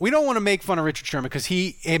 We don't want to make fun of Richard Sherman because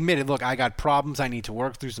he admitted, look, I got problems. I need to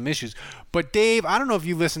work through some issues. But Dave, I don't know if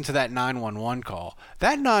you listened to that 911 call.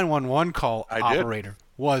 That 911 call operator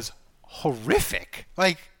was horrific.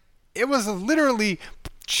 Like, it was a literally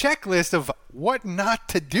checklist of what not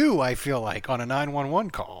to do, I feel like, on a 911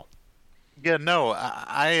 call. Yeah, no,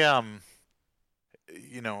 I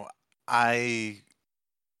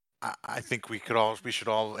think we should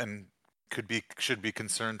all and should be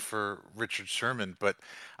concerned for Richard Sherman, but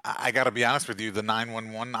I got to be honest with you, the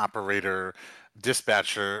 911 operator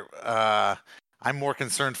dispatcher, I'm more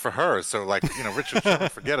concerned for her. So, like, Richard Sherman,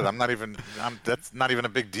 forget it. That's not even a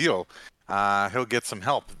big deal. He'll get some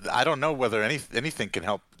help. I don't know whether anything can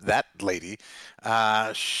help that lady.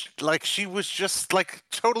 She was just like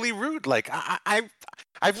totally rude. Like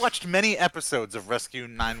I've watched many episodes of Rescue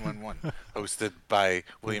 911 hosted by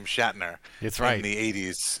William Shatner. It's right. In the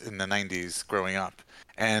 80s, in the 90s, growing up,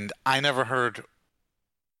 and I never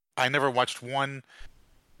watched one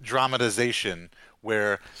dramatization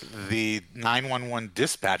where the 911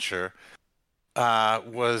 dispatcher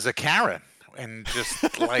was a Karen and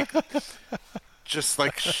just like it was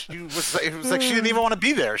like she didn't even want to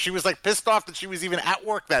be there. She was like pissed off that she was even at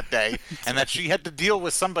work that day and that she had to deal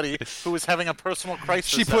with somebody who was having a personal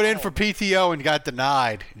crisis. She put in for PTO and got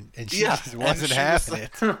denied, and she just wasn't having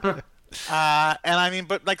it. And I mean,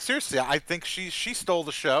 but like seriously, I think she stole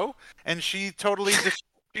the show, and she totally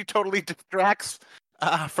distracts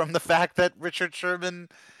from the fact that Richard Sherman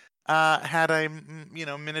had a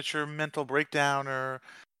miniature mental breakdown or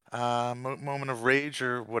moment of rage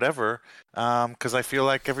or whatever, because I feel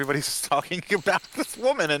like everybody's talking about this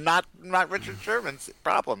woman and not Richard Sherman's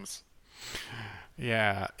problems.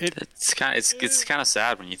 Yeah, it's kind of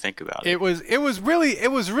sad when you think about it. It was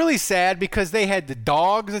really sad because they had the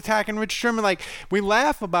dogs attacking Richard Sherman. Like, we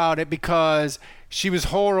laugh about it because she was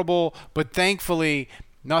horrible, but thankfully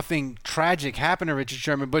nothing tragic happened to Richard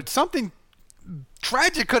Sherman. But something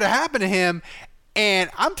tragic could have happened to him. And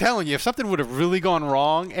I'm telling you, if something would have really gone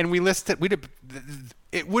wrong, and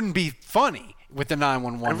it wouldn't be funny with the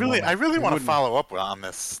 911. I really want to follow up on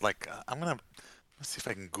this. Like, let's see if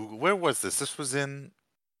I can Google. Where was this? This was in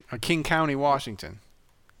King County, Washington.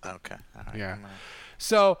 Okay. All right. Yeah.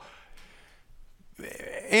 So,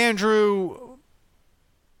 Andrew,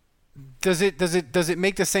 does it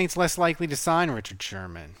make the Saints less likely to sign Richard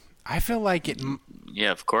Sherman? I feel like it.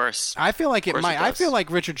 Yeah, of course. I feel like it might. I feel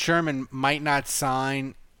like Richard Sherman might not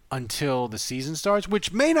sign until the season starts,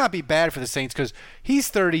 which may not be bad for the Saints because he's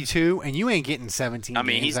 32 and you ain't getting 17. I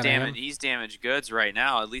mean, he's damaged goods right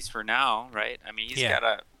now, at least for now, right? I mean, he's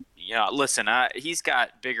got listen. He's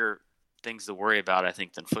got bigger things to worry about, I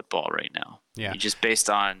think, than football right now. Yeah. Just based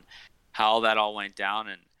on how that all went down,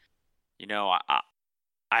 and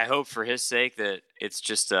I hope for his sake that it's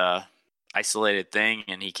just a isolated thing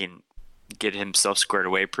and he can get himself squared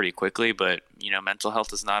away pretty quickly, but mental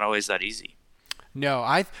health is not always that easy.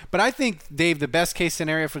 No, but I think, Dave, the best case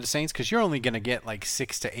scenario for the Saints, because you're only going to get like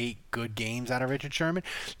 6 to 8 good games out of Richard Sherman,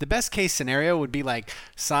 the best case scenario would be like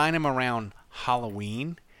sign him around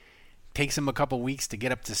Halloween, takes him a couple weeks to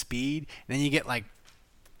get up to speed, and then you get like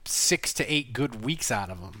 6 to 8 good weeks out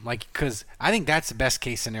of him. Like, because I think that's the best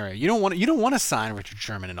case scenario. You don't want to sign Richard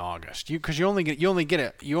Sherman in August, because you only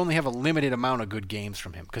have a limited amount of good games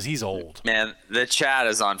from him because he's old. Man, the chat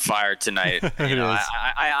is on fire tonight.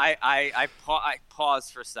 I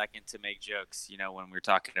paused for a second to make jokes, when we're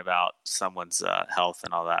talking about someone's health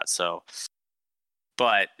and all that. So,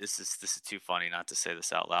 but this is too funny not to say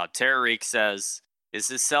this out loud. Tara Reek says, "Is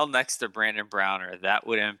his cell next to Brandon Browner? That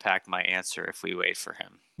would impact my answer if we wait for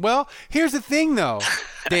him." Well, here's the thing, though,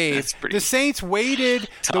 Dave. The Saints waited.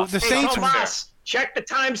 The Saints. Tomas, check the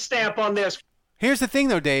timestamp on this. Here's the thing,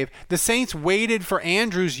 though, Dave. The Saints waited for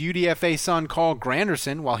Andrew's UDFA son, Carl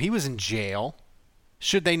Granderson, while he was in jail.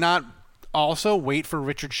 Should they not also wait for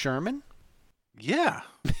Richard Sherman? Yeah.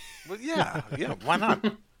 Well, yeah. Why not?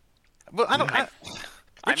 Well,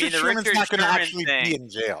 Richard Sherman's not going to actually be in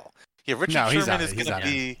jail. Yeah, Richard Sherman is going to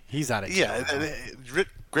be. He's out of jail. Yeah,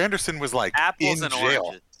 Granderson was like apples in and jail.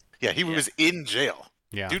 Oranges. Yeah, he was in jail.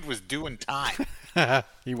 Yeah, dude was doing time.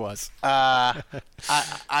 He was. I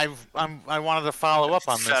wanted to follow up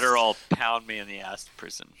on this. Federal pound me in the ass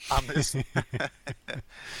prison. On this,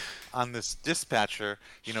 on this dispatcher,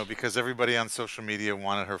 because everybody on social media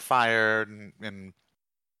wanted her fired and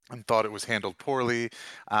thought it was handled poorly.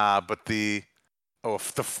 But a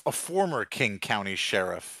former King County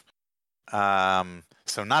sheriff.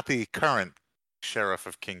 So not the current sheriff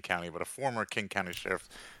of King County, but a former King County sheriff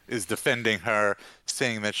is defending her,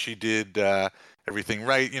 saying that she did everything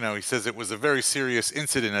right. He says it was a very serious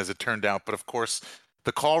incident as it turned out, but of course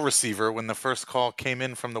the call receiver, when the first call came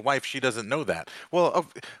in from the wife, she doesn't know that. Well,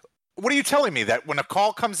 what are you telling me? That when a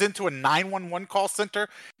call comes into a 911 call center,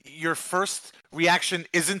 your first reaction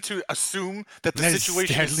isn't to assume that the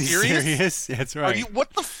situation is serious? That's right. What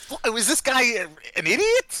the is this guy an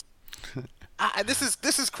idiot?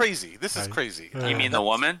 This is crazy. This is crazy. You mean the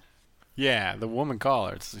woman? Yeah, the woman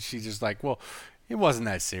caller. She's just like, well, it wasn't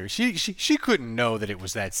that serious. She couldn't know that it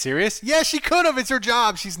was that serious. Yeah, she could have. It's her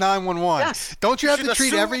job. She's 911. Yes. Don't you have to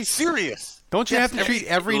treat every serious? Don't you have to treat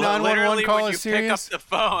every 911 call as serious? When you pick up the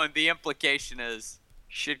phone, the implication is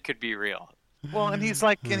shit could be real. Well, and he's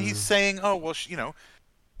like, and he's saying, oh, well,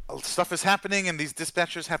 stuff is happening and these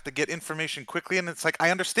dispatchers have to get information quickly. And it's like,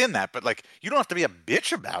 I understand that, but like, you don't have to be a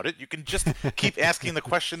bitch about it. You can just keep asking the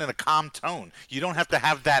question in a calm tone. You don't have to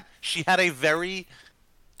have that. She had a very...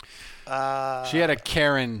 she had a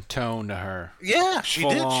Karen tone to her. Yeah, she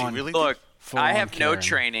did. She really Look, did. I have no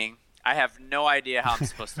training. I have no idea how I'm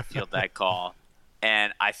supposed to field that call.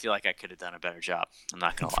 And I feel like I could have done a better job. I'm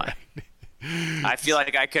not going to lie. I feel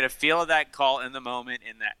like I could have fielded that call in the moment,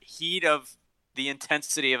 in that heat of the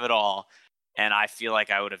intensity of it all. And I feel like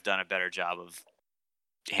I would have done a better job of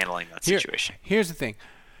handling that situation. Here's the thing.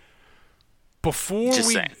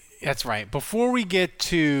 That's right. Before we get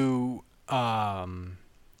to the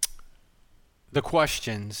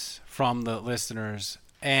questions from the listeners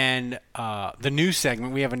and the new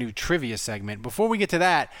segment, we have a new trivia segment. Before we get to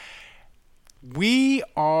that, we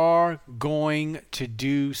are going to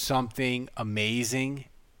do something amazing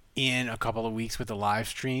in a couple of weeks with the live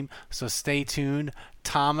stream. So stay tuned.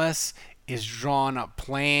 Thomas is drawing up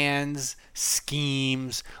plans,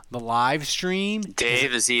 schemes, the live stream.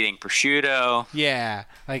 Dave is eating prosciutto. Yeah,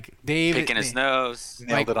 like Dave picking his nose.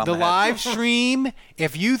 Like the live stream,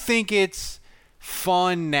 if you think it's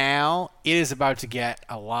fun now, it is about to get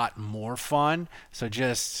a lot more fun. So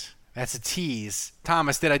that's a tease.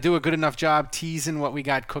 Thomas, did I do a good enough job teasing what we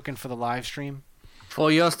got cooking for the live stream?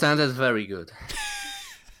 For your standards, very good.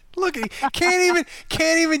 Look, he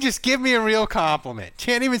can't even just give me a real compliment.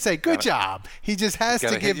 Can't even say good job. He just has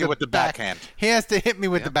to give you with the backhand. He has to hit me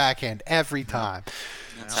with the backhand every time.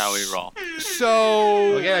 That's how we roll.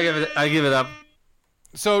 So okay, I give it up.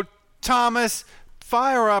 So Thomas,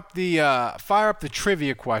 fire up the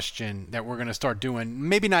trivia question that we're going to start doing.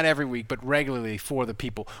 Maybe not every week, but regularly for the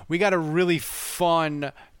people. We got a really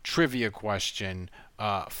fun trivia question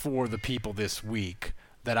for the people this week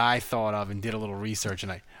that I thought of and did a little research,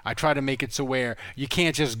 and I try to make it so where you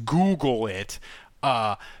can't just Google it.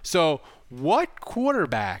 So what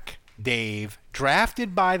quarterback, Dave,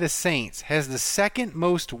 drafted by the Saints, has the second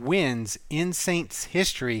most wins in Saints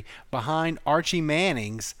history behind Archie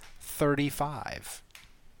Manning's 35?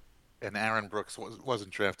 And Aaron Brooks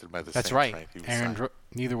wasn't drafted by the That's Saints. right.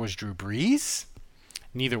 Neither was Drew Brees.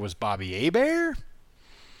 Neither was Bobby Hebert.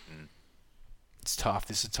 It's tough.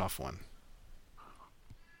 This is a tough one.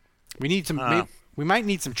 We need some. We might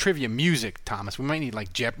need some trivia music, Thomas. We might need like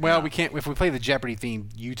we can't. If we play the Jeopardy theme,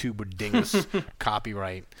 YouTube would ding us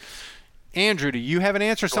copyright. Andrew, do you have an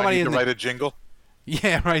answer? Somebody need to write a jingle.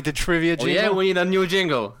 Yeah, right. The trivia jingle. Yeah, we need a new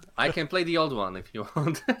jingle. I can play the old one if you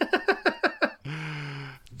want.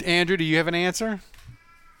 Andrew, do you have an answer?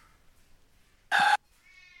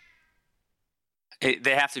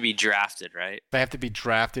 They have to be drafted, right? They have to be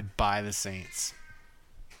drafted by the Saints.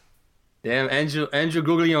 Damn, Andrew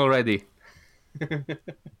Googling already.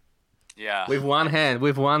 Yeah. With one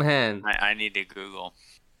hand. I need to Google.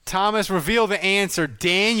 Thomas, reveal the answer.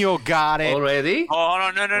 Daniel got it. Already?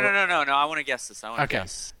 Oh, no. I want to guess this. I want to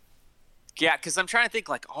guess. Yeah, because I'm trying to think,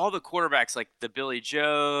 like, all the quarterbacks, like the Billy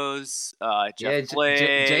Joes, Jeff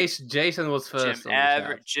Blake. Jason was first.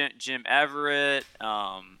 Jim Everett.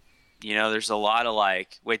 There's a lot of,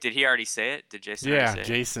 like... Wait, did he already say it? Did Jason already say it? Yeah,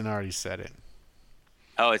 Jason already said it.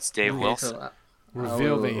 Oh, it's Dave Wilson.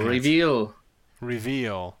 Reveal the answer.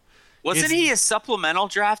 Reveal. Wasn't he a supplemental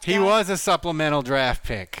draft guy? He was a supplemental draft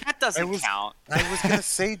pick. That doesn't count. I was going to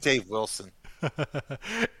say Dave Wilson.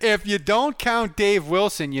 If you don't count Dave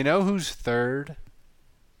Wilson, you know who's third?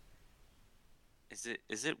 Is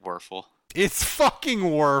it Werfel? It's fucking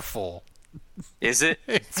Werfel. Is it?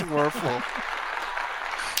 It's Werfel.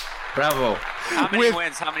 Bravo. How many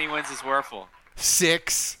wins? How many wins is Werfel?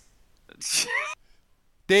 6.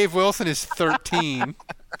 Dave Wilson is 13.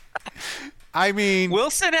 I mean,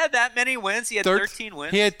 Wilson had that many wins. He had 13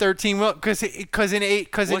 wins. He had 13 because in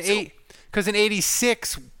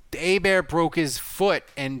 86, Hebert broke his foot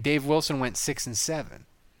and Dave Wilson went 6-7.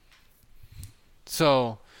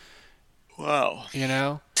 So, wow. You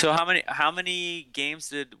know. So how many games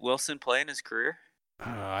did Wilson play in his career?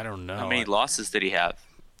 I don't know. How many losses did he have?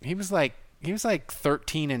 He was like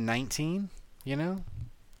 13-19. You know.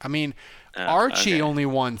 I mean, Archie only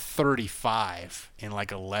won 35 in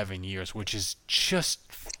like 11 years, which is just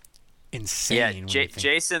insane. Yeah,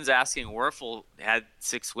 Jason's asking. Werfel had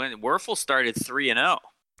 6 wins. Werfel started 3-0.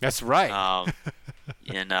 That's right.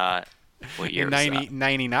 In what year? In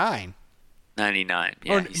 99. 99.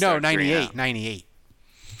 Yeah. No, 98. 98.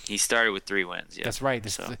 He started with 3 wins. Yeah. That's right.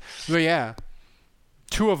 Yeah.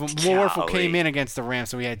 Two of them, Morphle came in against the Rams,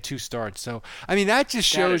 so we had 2 starts. So, I mean, that just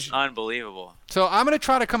shows. That is unbelievable. So, I'm going to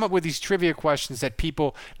try to come up with these trivia questions that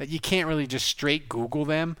you can't really just straight Google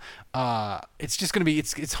them. It's just going to be,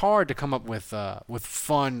 it's hard to come up with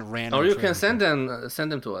fun, random. Or you can send them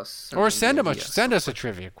to us. Send us a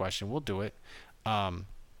trivia question. We'll do it.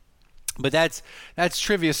 But that's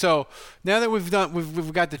trivia. So now that we've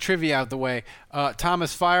got the trivia out of the way,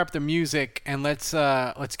 Thomas, fire up the music and let's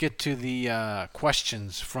get to the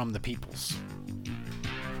questions from the peoples.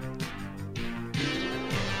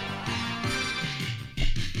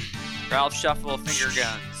 Ralph Shuffle, finger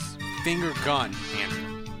guns. Finger gun, Andrew.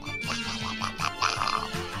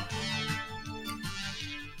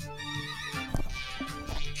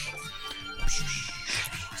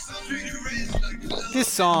 This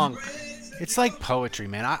song, it's like poetry,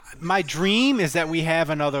 man. My dream is that we have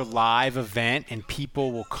another live event and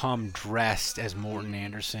people will come dressed as Morten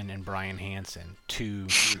Anderson and Brian Hansen to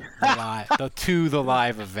the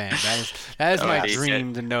live event. That is my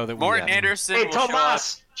dream to know that Morten Anderson. Hey,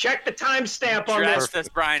 Tomas, check the timestamp on this. Dressed as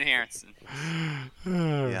Brian Hansen.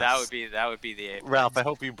 Yes. That would be the ape. Ralph, I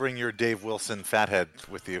hope you bring your Dave Wilson fathead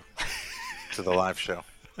with you to the live show.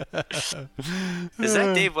 Is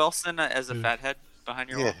that Dave Wilson as a fathead behind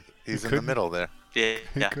your wall? Yeah, he's in the middle there. Yeah.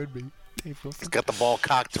 It could be Dave Wilson. He's got the ball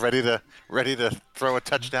cocked, ready to throw a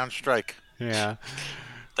touchdown strike. Yeah.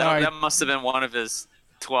 That must have been one of his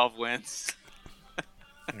 12 wins.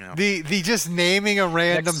 Yeah. The just naming a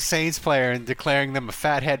random Saints player and declaring them a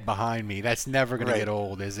fathead behind me, that's never going to get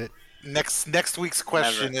old, is it? Next week's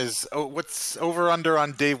question is, what's over under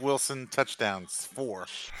on Dave Wilson touchdowns? 4.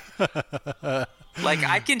 Like,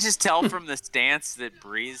 I can just tell from the stance that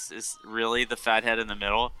Breeze is really the fathead in the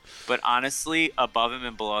middle, but honestly, above him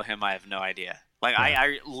and below him, I have no idea. Like,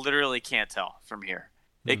 I literally can't tell from here.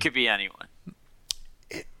 It could be anyone.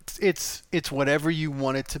 It's whatever you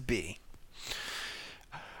want it to be.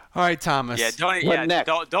 All right, Thomas.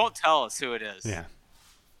 Don't tell us who it is. Yeah.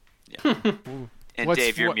 And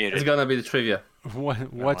Dave, you're muted. It's gonna be the trivia.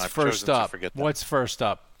 What's first up? What's first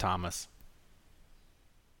up, Thomas?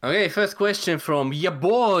 Okay, first question from your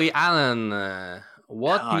boy Alan.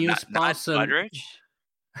 What new sponsor? Not Budrich?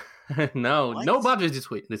 No budget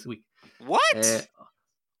this week. What?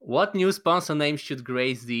 What new sponsor name should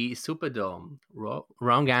grace the Superdome?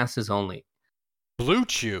 Wrong answers only. Blue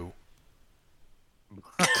Chew.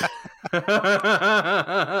 That's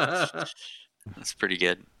pretty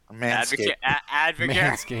good. Manscaped. Advocate.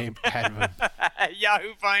 Manscaped.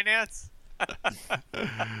 Yahoo Finance.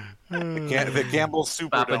 The Campbell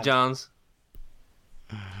Superdome. Papa John's.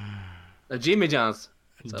 Jimmy John's.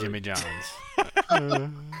 Sorry. Jimmy John's.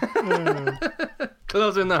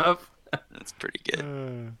 Close enough. That's pretty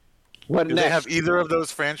good. Do they have either of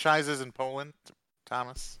those franchises in Poland,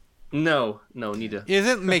 Thomas? No, neither.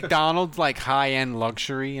 Isn't McDonald's like high-end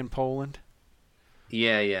luxury in Poland?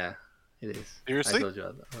 Yeah, it is. Seriously? I told you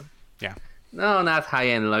that. Yeah. No, not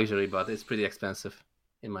high-end luxury, but it's pretty expensive.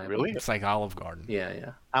 In my opinion. It's like Olive Garden.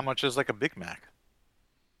 Yeah. How much is like a Big Mac?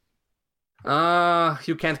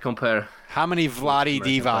 You can't compare. How many Vladi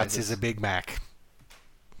Divots is a Big Mac?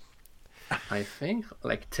 I think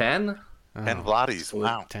like 10. 10 Vladis.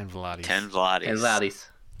 Wow. 10 Vladis. 10 Vladis. 10 Vladis.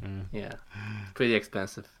 Yeah. Pretty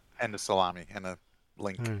expensive. And a salami and a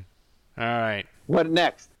link. All right. What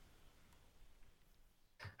next?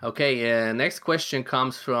 Okay, next question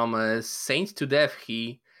comes from Saints to Death.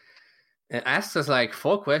 He asked us like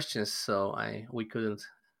 4 questions, so we couldn't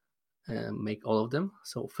make all of them.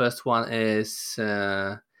 So first one is,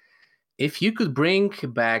 if you could bring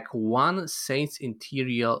back one Saints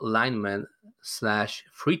interior lineman /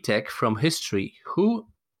 free tech from history, who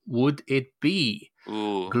would it be?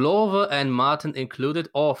 Ooh. Glover and Martin included,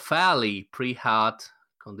 or fairly pre-heart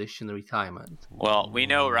condition retirement? Well, we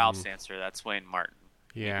know Ralph's answer. That's Wayne Martin.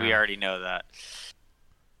 Yeah. We already know that.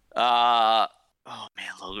 Oh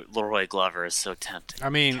man, Leroy Glover is so tempting. I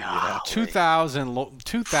mean, 2000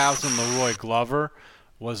 Leroy Glover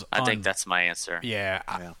was. I think that's my answer. Yeah.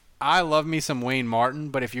 I love me some Wayne Martin,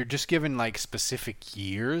 but if you're just given like specific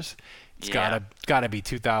years, it's gotta be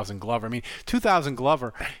 2000 Glover. I mean, 2000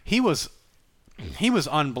 Glover, he was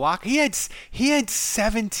unblocked. He had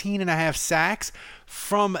 17 and a half sacks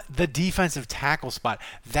from the defensive tackle spot.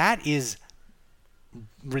 That is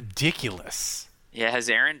ridiculous. Yeah, has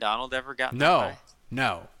Aaron Donald ever gotten No.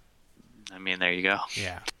 I mean, there you go.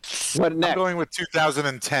 Yeah. What next? I'm going with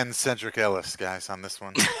 2010 Cedric Ellis, guys, on this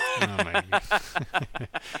one. Oh my God.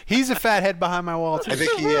 He's a fathead behind my wall too. I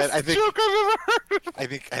think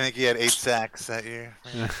he had 8 sacks that year.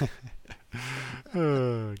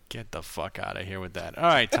 Get the fuck out of here with that. All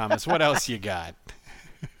right, Thomas, what else you got?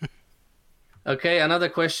 Okay, another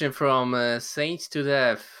question from Saints to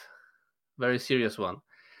Death. Very serious one.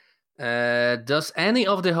 Does any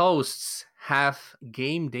of the hosts have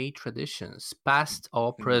game day traditions, past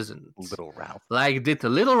or present? Little Ralph. Like, did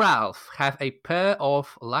Little Ralph have a pair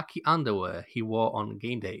of lucky underwear he wore on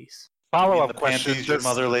game days? Follow-up question. Panties your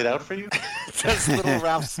mother laid out for you? Does Little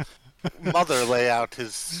Ralph's mother lay out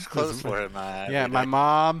his clothes for him? Yeah, my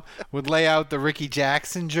mom would lay out the Ricky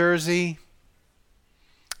Jackson jersey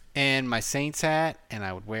and my Saints hat, and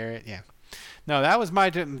I would wear it. Yeah. No, that was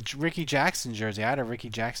my Ricky Jackson jersey. I had a Ricky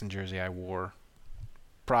Jackson jersey I wore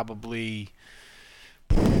probably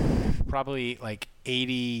like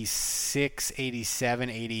 86, 87,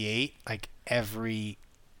 88, like every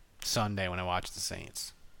Sunday when I watched the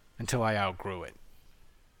Saints until I outgrew it.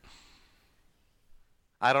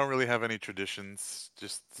 I don't really have any traditions.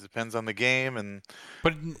 Just depends on the game and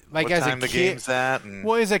but like what as time a the kid, game's at. And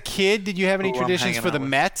well, as a kid, did you have any traditions for the with.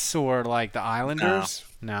 Mets or like the Islanders?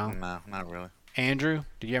 No, not really. Andrew,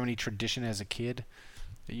 did you have any tradition as a kid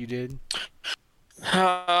that you did?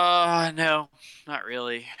 No, not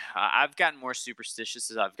really. I've gotten more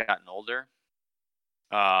superstitious as I've gotten older.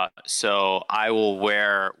 So I will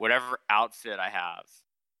wear whatever outfit I have.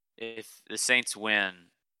 If the Saints win,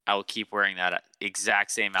 I will keep wearing that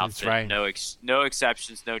exact same outfit. That's right. No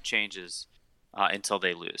exceptions, no changes until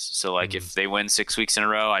they lose. So like if they win 6 weeks in a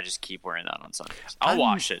row, I just keep wearing that on Sundays. I'll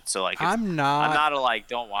wash it. So like I'm not a like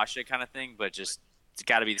don't wash it kind of thing, but just it's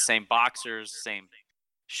got to be the same boxers, same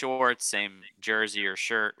shorts, same jersey or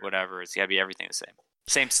shirt, whatever. It's got to be everything the same.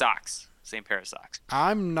 Same socks, same pair of socks.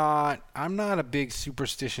 I'm not a big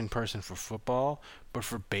superstition person for football, but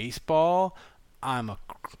for baseball, I'm a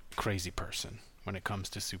crazy person when it comes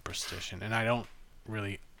to superstition, and I don't have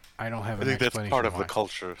an explanation. I think that's part of why. the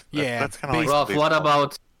culture. Yeah, that's kind of like Ralph, what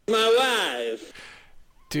about My wife.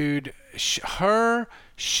 dude?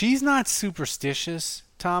 She's not superstitious,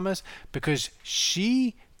 Thomas, because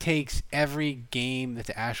she takes every game that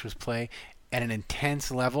the Astros play at an intense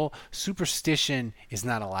level. Superstition is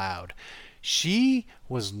not allowed. She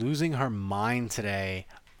was losing her mind today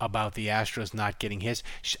about the Astros not getting his.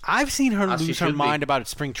 I've seen her lose her mind about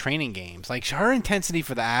spring training games. Like her intensity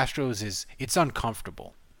for the Astros it's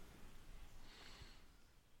uncomfortable.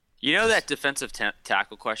 You know that defensive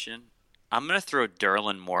tackle question? I'm going to throw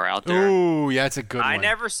Derlin Moore out there. Ooh, yeah, that's a good one. I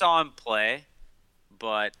never saw him play,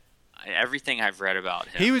 but everything I've read about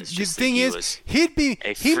him. He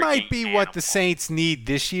might be what the Saints need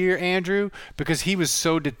this year, Andrew, because he was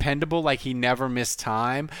so dependable, like he never missed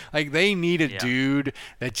time. Like they need a dude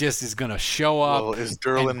that just is gonna show up. Well, is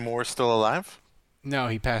Derlin Moore still alive? No,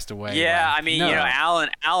 he passed away. Yeah, I mean,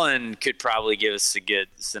 Alan could probably give us a good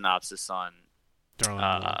synopsis on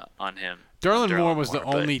him. Derlin Moore was the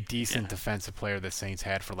only decent defensive player the Saints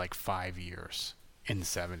had for like 5 years in the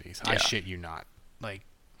 70s. I shit you not. Like.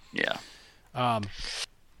 Yeah.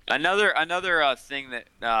 Another thing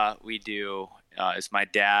that we do is my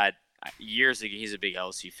dad. Years ago, he's a big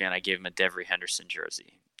LSU fan. I gave him a Devery Henderson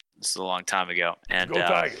jersey. This is a long time ago, and Go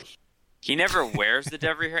Tigers. He never wears the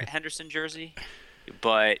Devery Henderson jersey,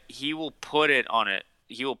 but he will put it on it.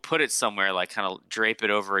 He will put it somewhere, like kind of drape it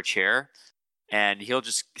over a chair, and he'll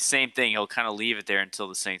just same thing. He'll kind of leave it there until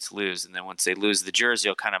the Saints lose, and then once they lose the jersey,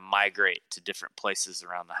 he'll kind of migrate to different places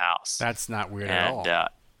around the house. That's not weird at all.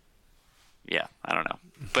 Yeah, I don't know.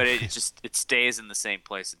 But it stays in the same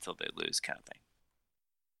place until they lose kind of thing.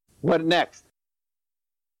 What next?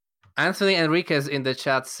 Anthony Enriquez in the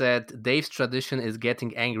chat said Dave's tradition is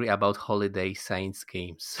getting angry about holiday Saints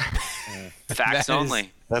games. Facts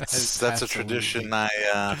only. That's a tradition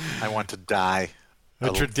I want to die. A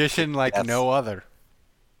tradition like no other.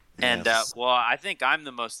 And I think I'm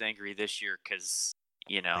the most angry this year because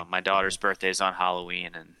my daughter's birthday is on Halloween,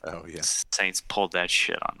 and Saints pulled that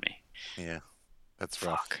shit on me. Yeah, that's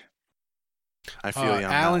rough. I feel you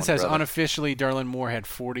on Alan that says one, unofficially Derlin Moore had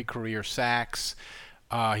 40 career sacks.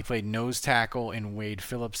 He played nose tackle in Wade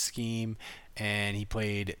Phillips' scheme, and he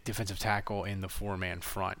played defensive tackle in the four-man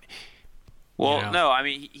front. Well, no, I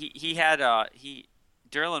mean he had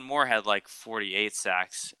Derlin Moore had like 48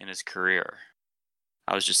 sacks in his career.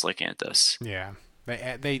 I was just looking at this. Yeah,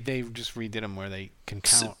 they just redid them where they can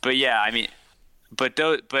count. But yeah, I mean,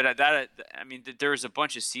 there was a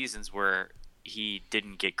bunch of seasons where he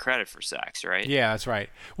didn't get credit for sacks, right? Yeah, that's right.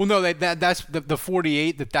 Well, no, that's the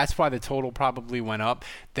 48. That's why the total probably went up.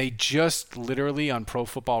 They just literally on Pro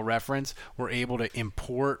Football Reference were able to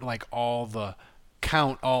import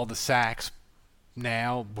count all the sacks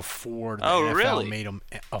now before the Oh, NFL really? made them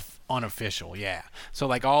unofficial. Yeah. So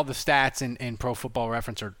like all the stats in Pro Football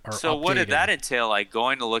Reference are So updated. what did that entail? Like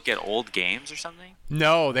going to look at old games or something?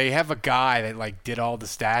 No, they have a guy that like did all the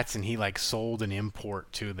stats and he like sold an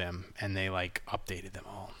import to them and they like updated them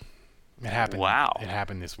all. It happened. Wow. It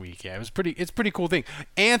happened this week. Yeah, it's a pretty cool thing.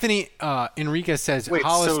 Anthony Enriquez says Wait,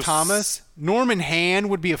 Hollis so Thomas, Norman Hand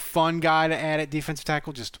would be a fun guy to add at defensive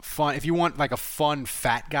tackle. Just fun. If you want like a fun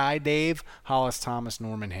fat guy, Dave, Hollis Thomas,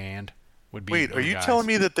 Norman Hand would be. Wait, are you telling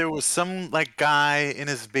me that there was some like guy in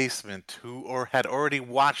his basement who had already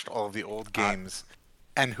watched all of the old games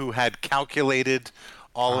and who had calculated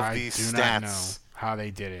all of these stats? I do not know how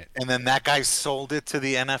they did it. And then that guy sold it to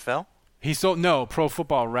the NFL? He sold Pro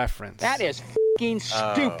Football Reference. That is f***ing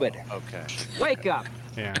stupid. Okay. Wake up.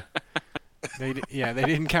 Yeah. They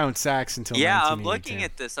didn't count sacks until 1982. I'm looking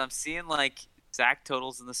at this. I'm seeing like sack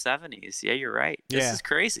totals in the 70s. Yeah, you're right. This is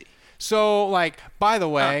crazy. So, like, by the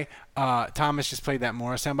way, Thomas just played that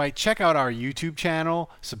Morris soundbite. Check out our YouTube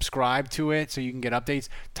channel. Subscribe to it so you can get updates.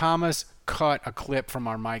 Thomas cut a clip from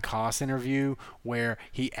our Mike Haas interview where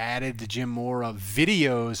he added the Jim Mora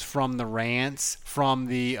videos from the rants from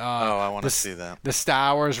the I want to see that. The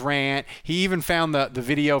Star Wars rant. He even found the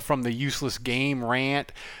video from the Useless Game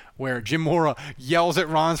rant where Jim Mora yells at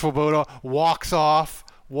Ron Swoboda, walks off,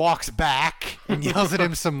 walks back, and yells at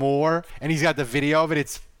him some more. And he's got the video of it.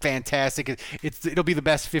 It's fantastic. It'll be the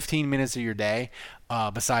best 15 minutes of your day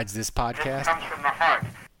besides this podcast. It comes from the heart.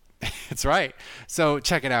 That's right. So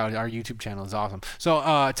check it out. Our YouTube channel is awesome.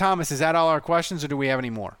 So, Thomas, is that all our questions, or do we have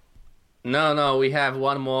any more? No, we have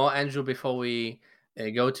one more. Andrew, before we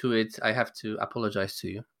go to it, I have to apologize to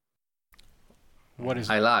you. What is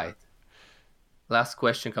I lied. Last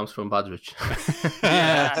question comes from Badrich.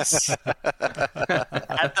 Yes.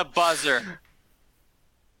 At the buzzer.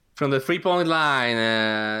 From the 3-point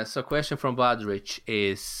line. So question from Badrich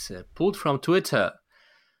is pulled from Twitter.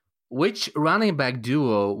 Which running back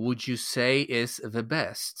duo would you say is the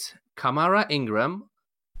best? Kamara Ingram,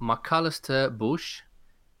 McAllister Bush,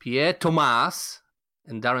 Pierre Thomas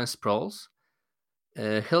and Darren Sproles,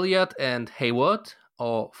 Hilliard and Hayward,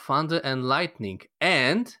 or Thunder and Lightning?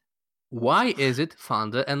 And why is it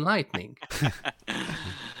Thunder and Lightning?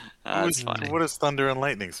 That's funny. What is Thunder and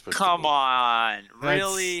Lightning supposed to Come be? on,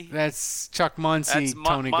 really? That's Chuck Muncie, That's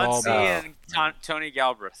Tony Muncie Galbraith. and Tony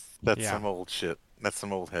Galbraith. That's some old shit. That's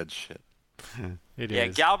some old head shit. It Yeah,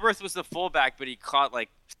 is. Galbraith was the fullback, but he caught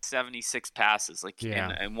like 76 passes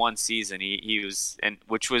in one season. He was, and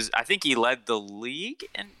which was, I think he led the league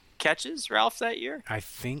in catches, Ralph, that year. I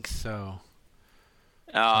think so.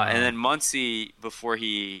 And then Muncie, before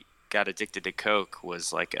he got addicted to coke,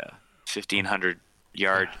 was like a 1,500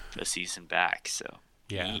 yard a season back. So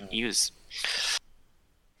yeah, he was.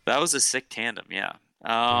 That was a sick tandem. Yeah.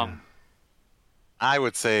 I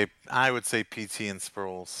would say PT and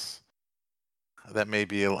Sproles. That may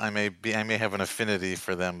be I may have an affinity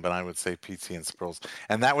for them, but I would say PT and Sproles.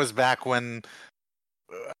 And that was back when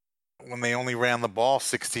they only ran the ball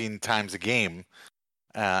 16 times a game,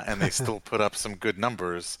 and they still put up some good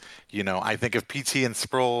numbers. You know, I think if PT and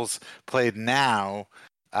Sproles played now,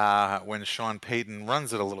 when Sean Payton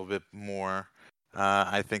runs it a little bit more,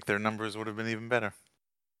 I think their numbers would have been even better.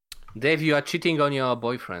 Dave, you are cheating on your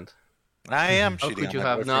boyfriend. I am How cheating. could you on my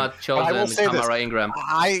have boyfriend. not chosen Kamara Ingram?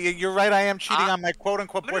 You're right. I am cheating on my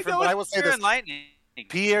quote-unquote boyfriend, but I will say this: Lightning.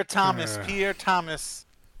 Pierre Thomas.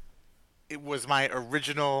 It was my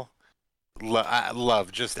original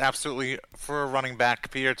love. Just absolutely for a running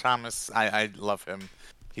back, Pierre Thomas. I love him.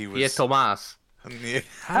 He was Pierre Thomas. I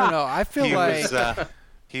don't know. I feel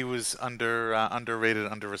he was underrated,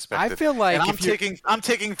 underrespected. I feel like and I'm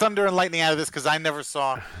taking Thunder and Lightning out of this because I never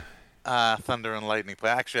saw Thunder and Lightning play.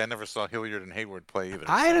 Actually, I never saw Hilliard and Hayward play either.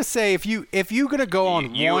 I had to say, if you're gonna go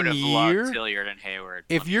on you 1 would have year, loved Hilliard and Hayward.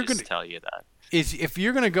 if you're gonna gonna tell you that, if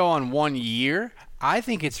you're gonna go on 1 year, I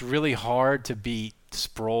think it's really hard to beat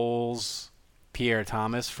Sproles, Pierre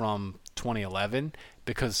Thomas from 2011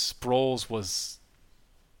 because Sproles was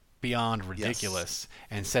beyond ridiculous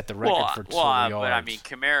and set the record for total yards. But I mean,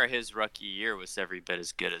 Kamara, his rookie year was every bit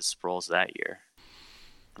as good as Sproles that year,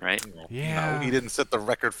 right? Yeah, no, he didn't set the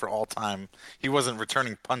record for all time. He wasn't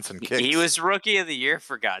returning punts and kicks. He was rookie of the year,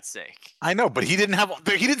 for God's sake. I know, but he didn't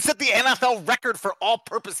set the NFL record for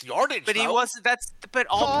all-purpose yardage. But he wasn't. But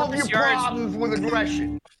all-purpose yards. Problems with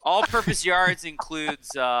aggression. All-purpose yards includes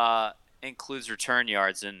return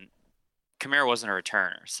yards, and Kamara wasn't a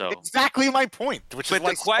returner, so exactly my point. But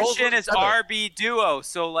the question is RB duo,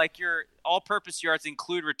 so like your all-purpose yards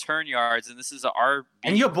include return yards, and this is a RB.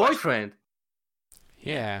 And your boyfriend.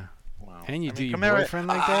 Yeah. Wow. And you do your boyfriend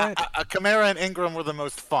like that? Kamara and Ingram were the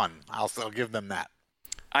most fun. I'll give them that.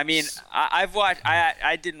 I mean, I've watched.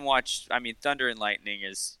 I didn't watch. I mean, Thunder and Lightning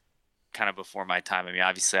is kind of before my time. I mean,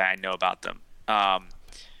 obviously, I know about them.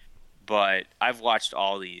 But I've watched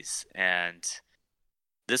all these, and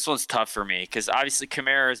this one's tough for me because obviously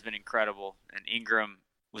Kamara has been incredible, and Ingram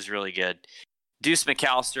was really good. Deuce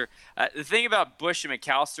McAllister. The thing about Bush and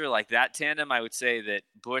McAllister, like that tandem, I would say that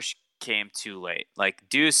Bush came too late. Like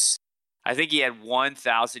Deuce, I think he had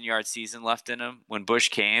 1,000-yard season left in him when Bush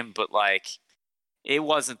came, but like it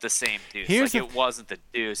wasn't the same Deuce. It wasn't the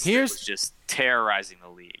Deuce that was just terrorizing the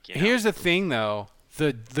league. You know? Here's the thing, though.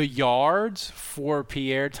 The yards for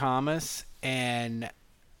Pierre Thomas and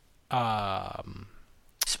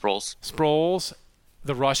Sproles,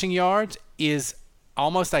 the rushing yards is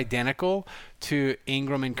almost identical to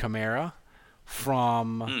Ingram and Kamara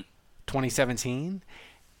from 2017.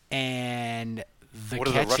 And what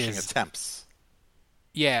are the rushing attempts?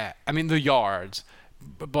 Yeah, I mean the yards,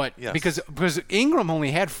 but yes. because Ingram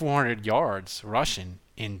only had 400 yards rushing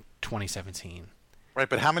in 2017. Right,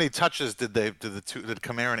 but how many touches did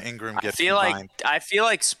Kamara and Ingram get? I feel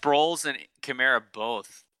like Sproles and Kamara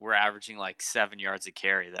both were averaging like 7 yards a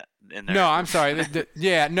carry. No, I'm sorry.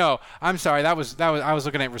 I'm sorry. That was I was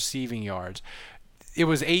looking at receiving yards. It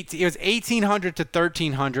was 1,800 to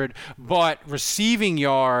 1,300, but receiving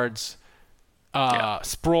yards,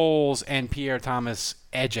 Sproles and Pierre Thomas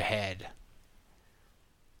edge ahead.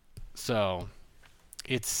 So,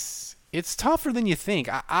 it's tougher than you think.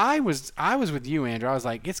 I was with you, Andrew. I was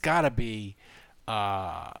like, it's gotta be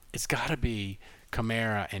Kamara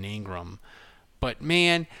and Ingram, but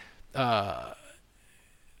man, that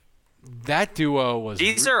duo was.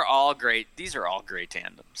 These are all great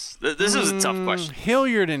tandems. This is a tough question.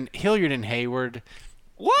 Hilliard and Hayward.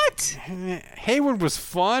 What? Hayward was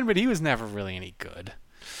fun, but he was never really any good.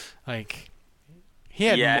 Like he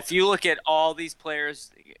had. Yeah, if you look at all these players,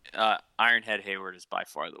 Ironhead Hayward is by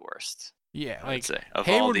far the worst. Yeah, I would say, of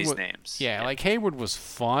Hayward all these names. Yeah, like Hayward was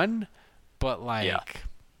fun, but like. Yeah.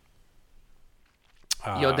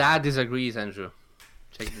 Your dad disagrees, Andrew.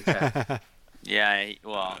 Check the chat. Yeah,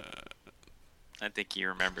 well, I think he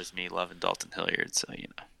remembers me loving Dalton Hilliard, so you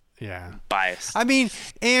know. Yeah. Biased. I mean,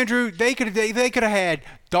 Andrew, they could have had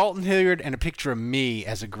Dalton Hilliard and a picture of me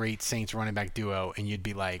as a great Saints running back duo, and you'd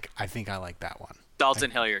be like, I think I like that one. Dalton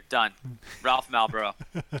Hilliard, done. Ralph Malbrough,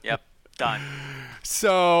 yep, done.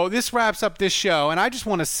 So this wraps up this show, and I just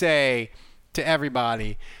want to say to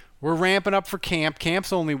everybody, we're ramping up for camp.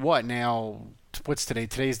 Camp's only what now? What's today?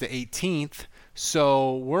 Today's the 18th.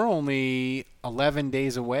 So we're only 11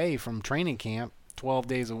 days away from training camp, 12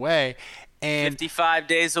 days away. And 55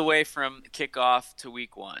 days away from kickoff to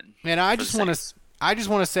week 1. And I just want to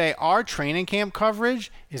say our training camp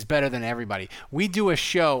coverage is better than everybody. We do a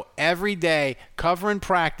show every day covering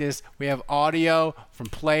practice. We have audio from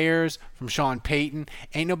players, from Sean Payton.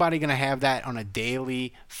 Ain't nobody going to have that on a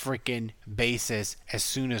daily freaking basis as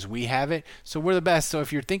soon as we have it. So we're the best. So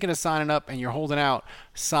if you're thinking of signing up and you're holding out,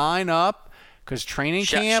 sign up. Because training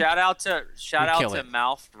camp. Shout out to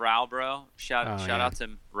Malf Rowbro. Shout out to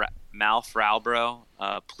Malf Rowbro.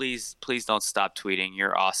 Please don't stop tweeting.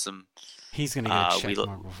 You're awesome. He's gonna get a check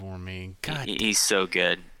mark before me. God, he's so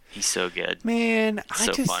good. He's so good. Man,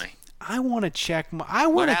 funny. I want to check.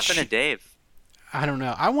 What happened to Dave? I don't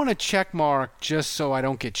know. I want a check mark just so I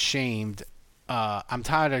don't get shamed. I'm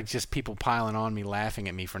tired of just people piling on me, laughing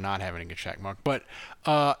at me for not having a check mark. But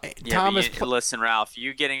Thomas, listen, Ralph,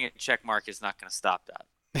 you getting a check mark is not going to stop that.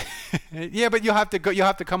 Yeah, but you'll have to go. You'll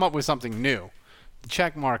have to come up with something new. The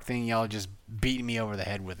check mark thing, y'all just beat me over the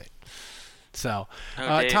head with it. So,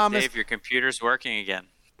 Thomas, Dave, your computer's working again.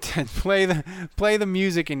 play the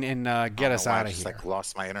music and get us out of here. I just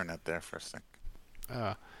lost my internet there for a second.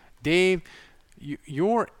 Dave,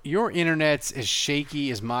 your internet's as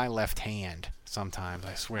shaky as my left hand. Sometimes,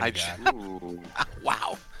 I swear to God.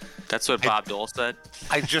 Wow. That's what Bob Dole said.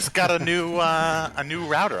 I just got a new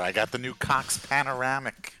router. I got the new Cox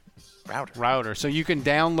Panoramic router. So you can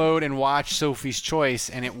download and watch Sophie's Choice,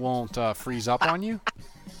 and it won't freeze up on you?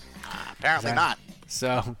 Apparently not.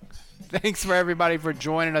 So thanks for everybody for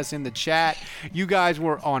joining us in the chat. You guys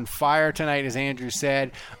were on fire tonight, as Andrew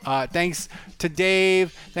said. Thanks to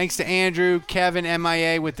Dave. Thanks to Andrew, Kevin,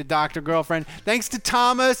 MIA with the doctor girlfriend. Thanks to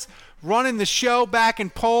Thomas, running the show back in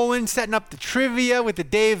Poland, setting up the trivia with the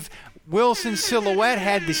Dave Wilson silhouette,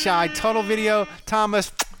 had the Shy Tuttle video.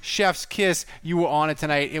 Thomas, chef's kiss. You were on it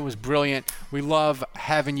tonight. It was brilliant. We love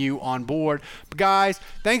having you on board. But guys,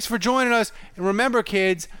 thanks for joining us. And remember,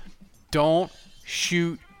 kids, don't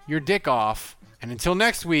shoot your dick off. And until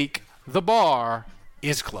next week, the bar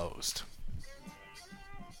is closed.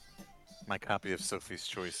 my copy of Sophie's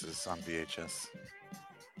Choices on VHS.